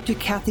 head over to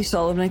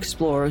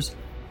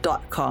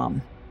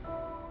KathySullivanExplores.com.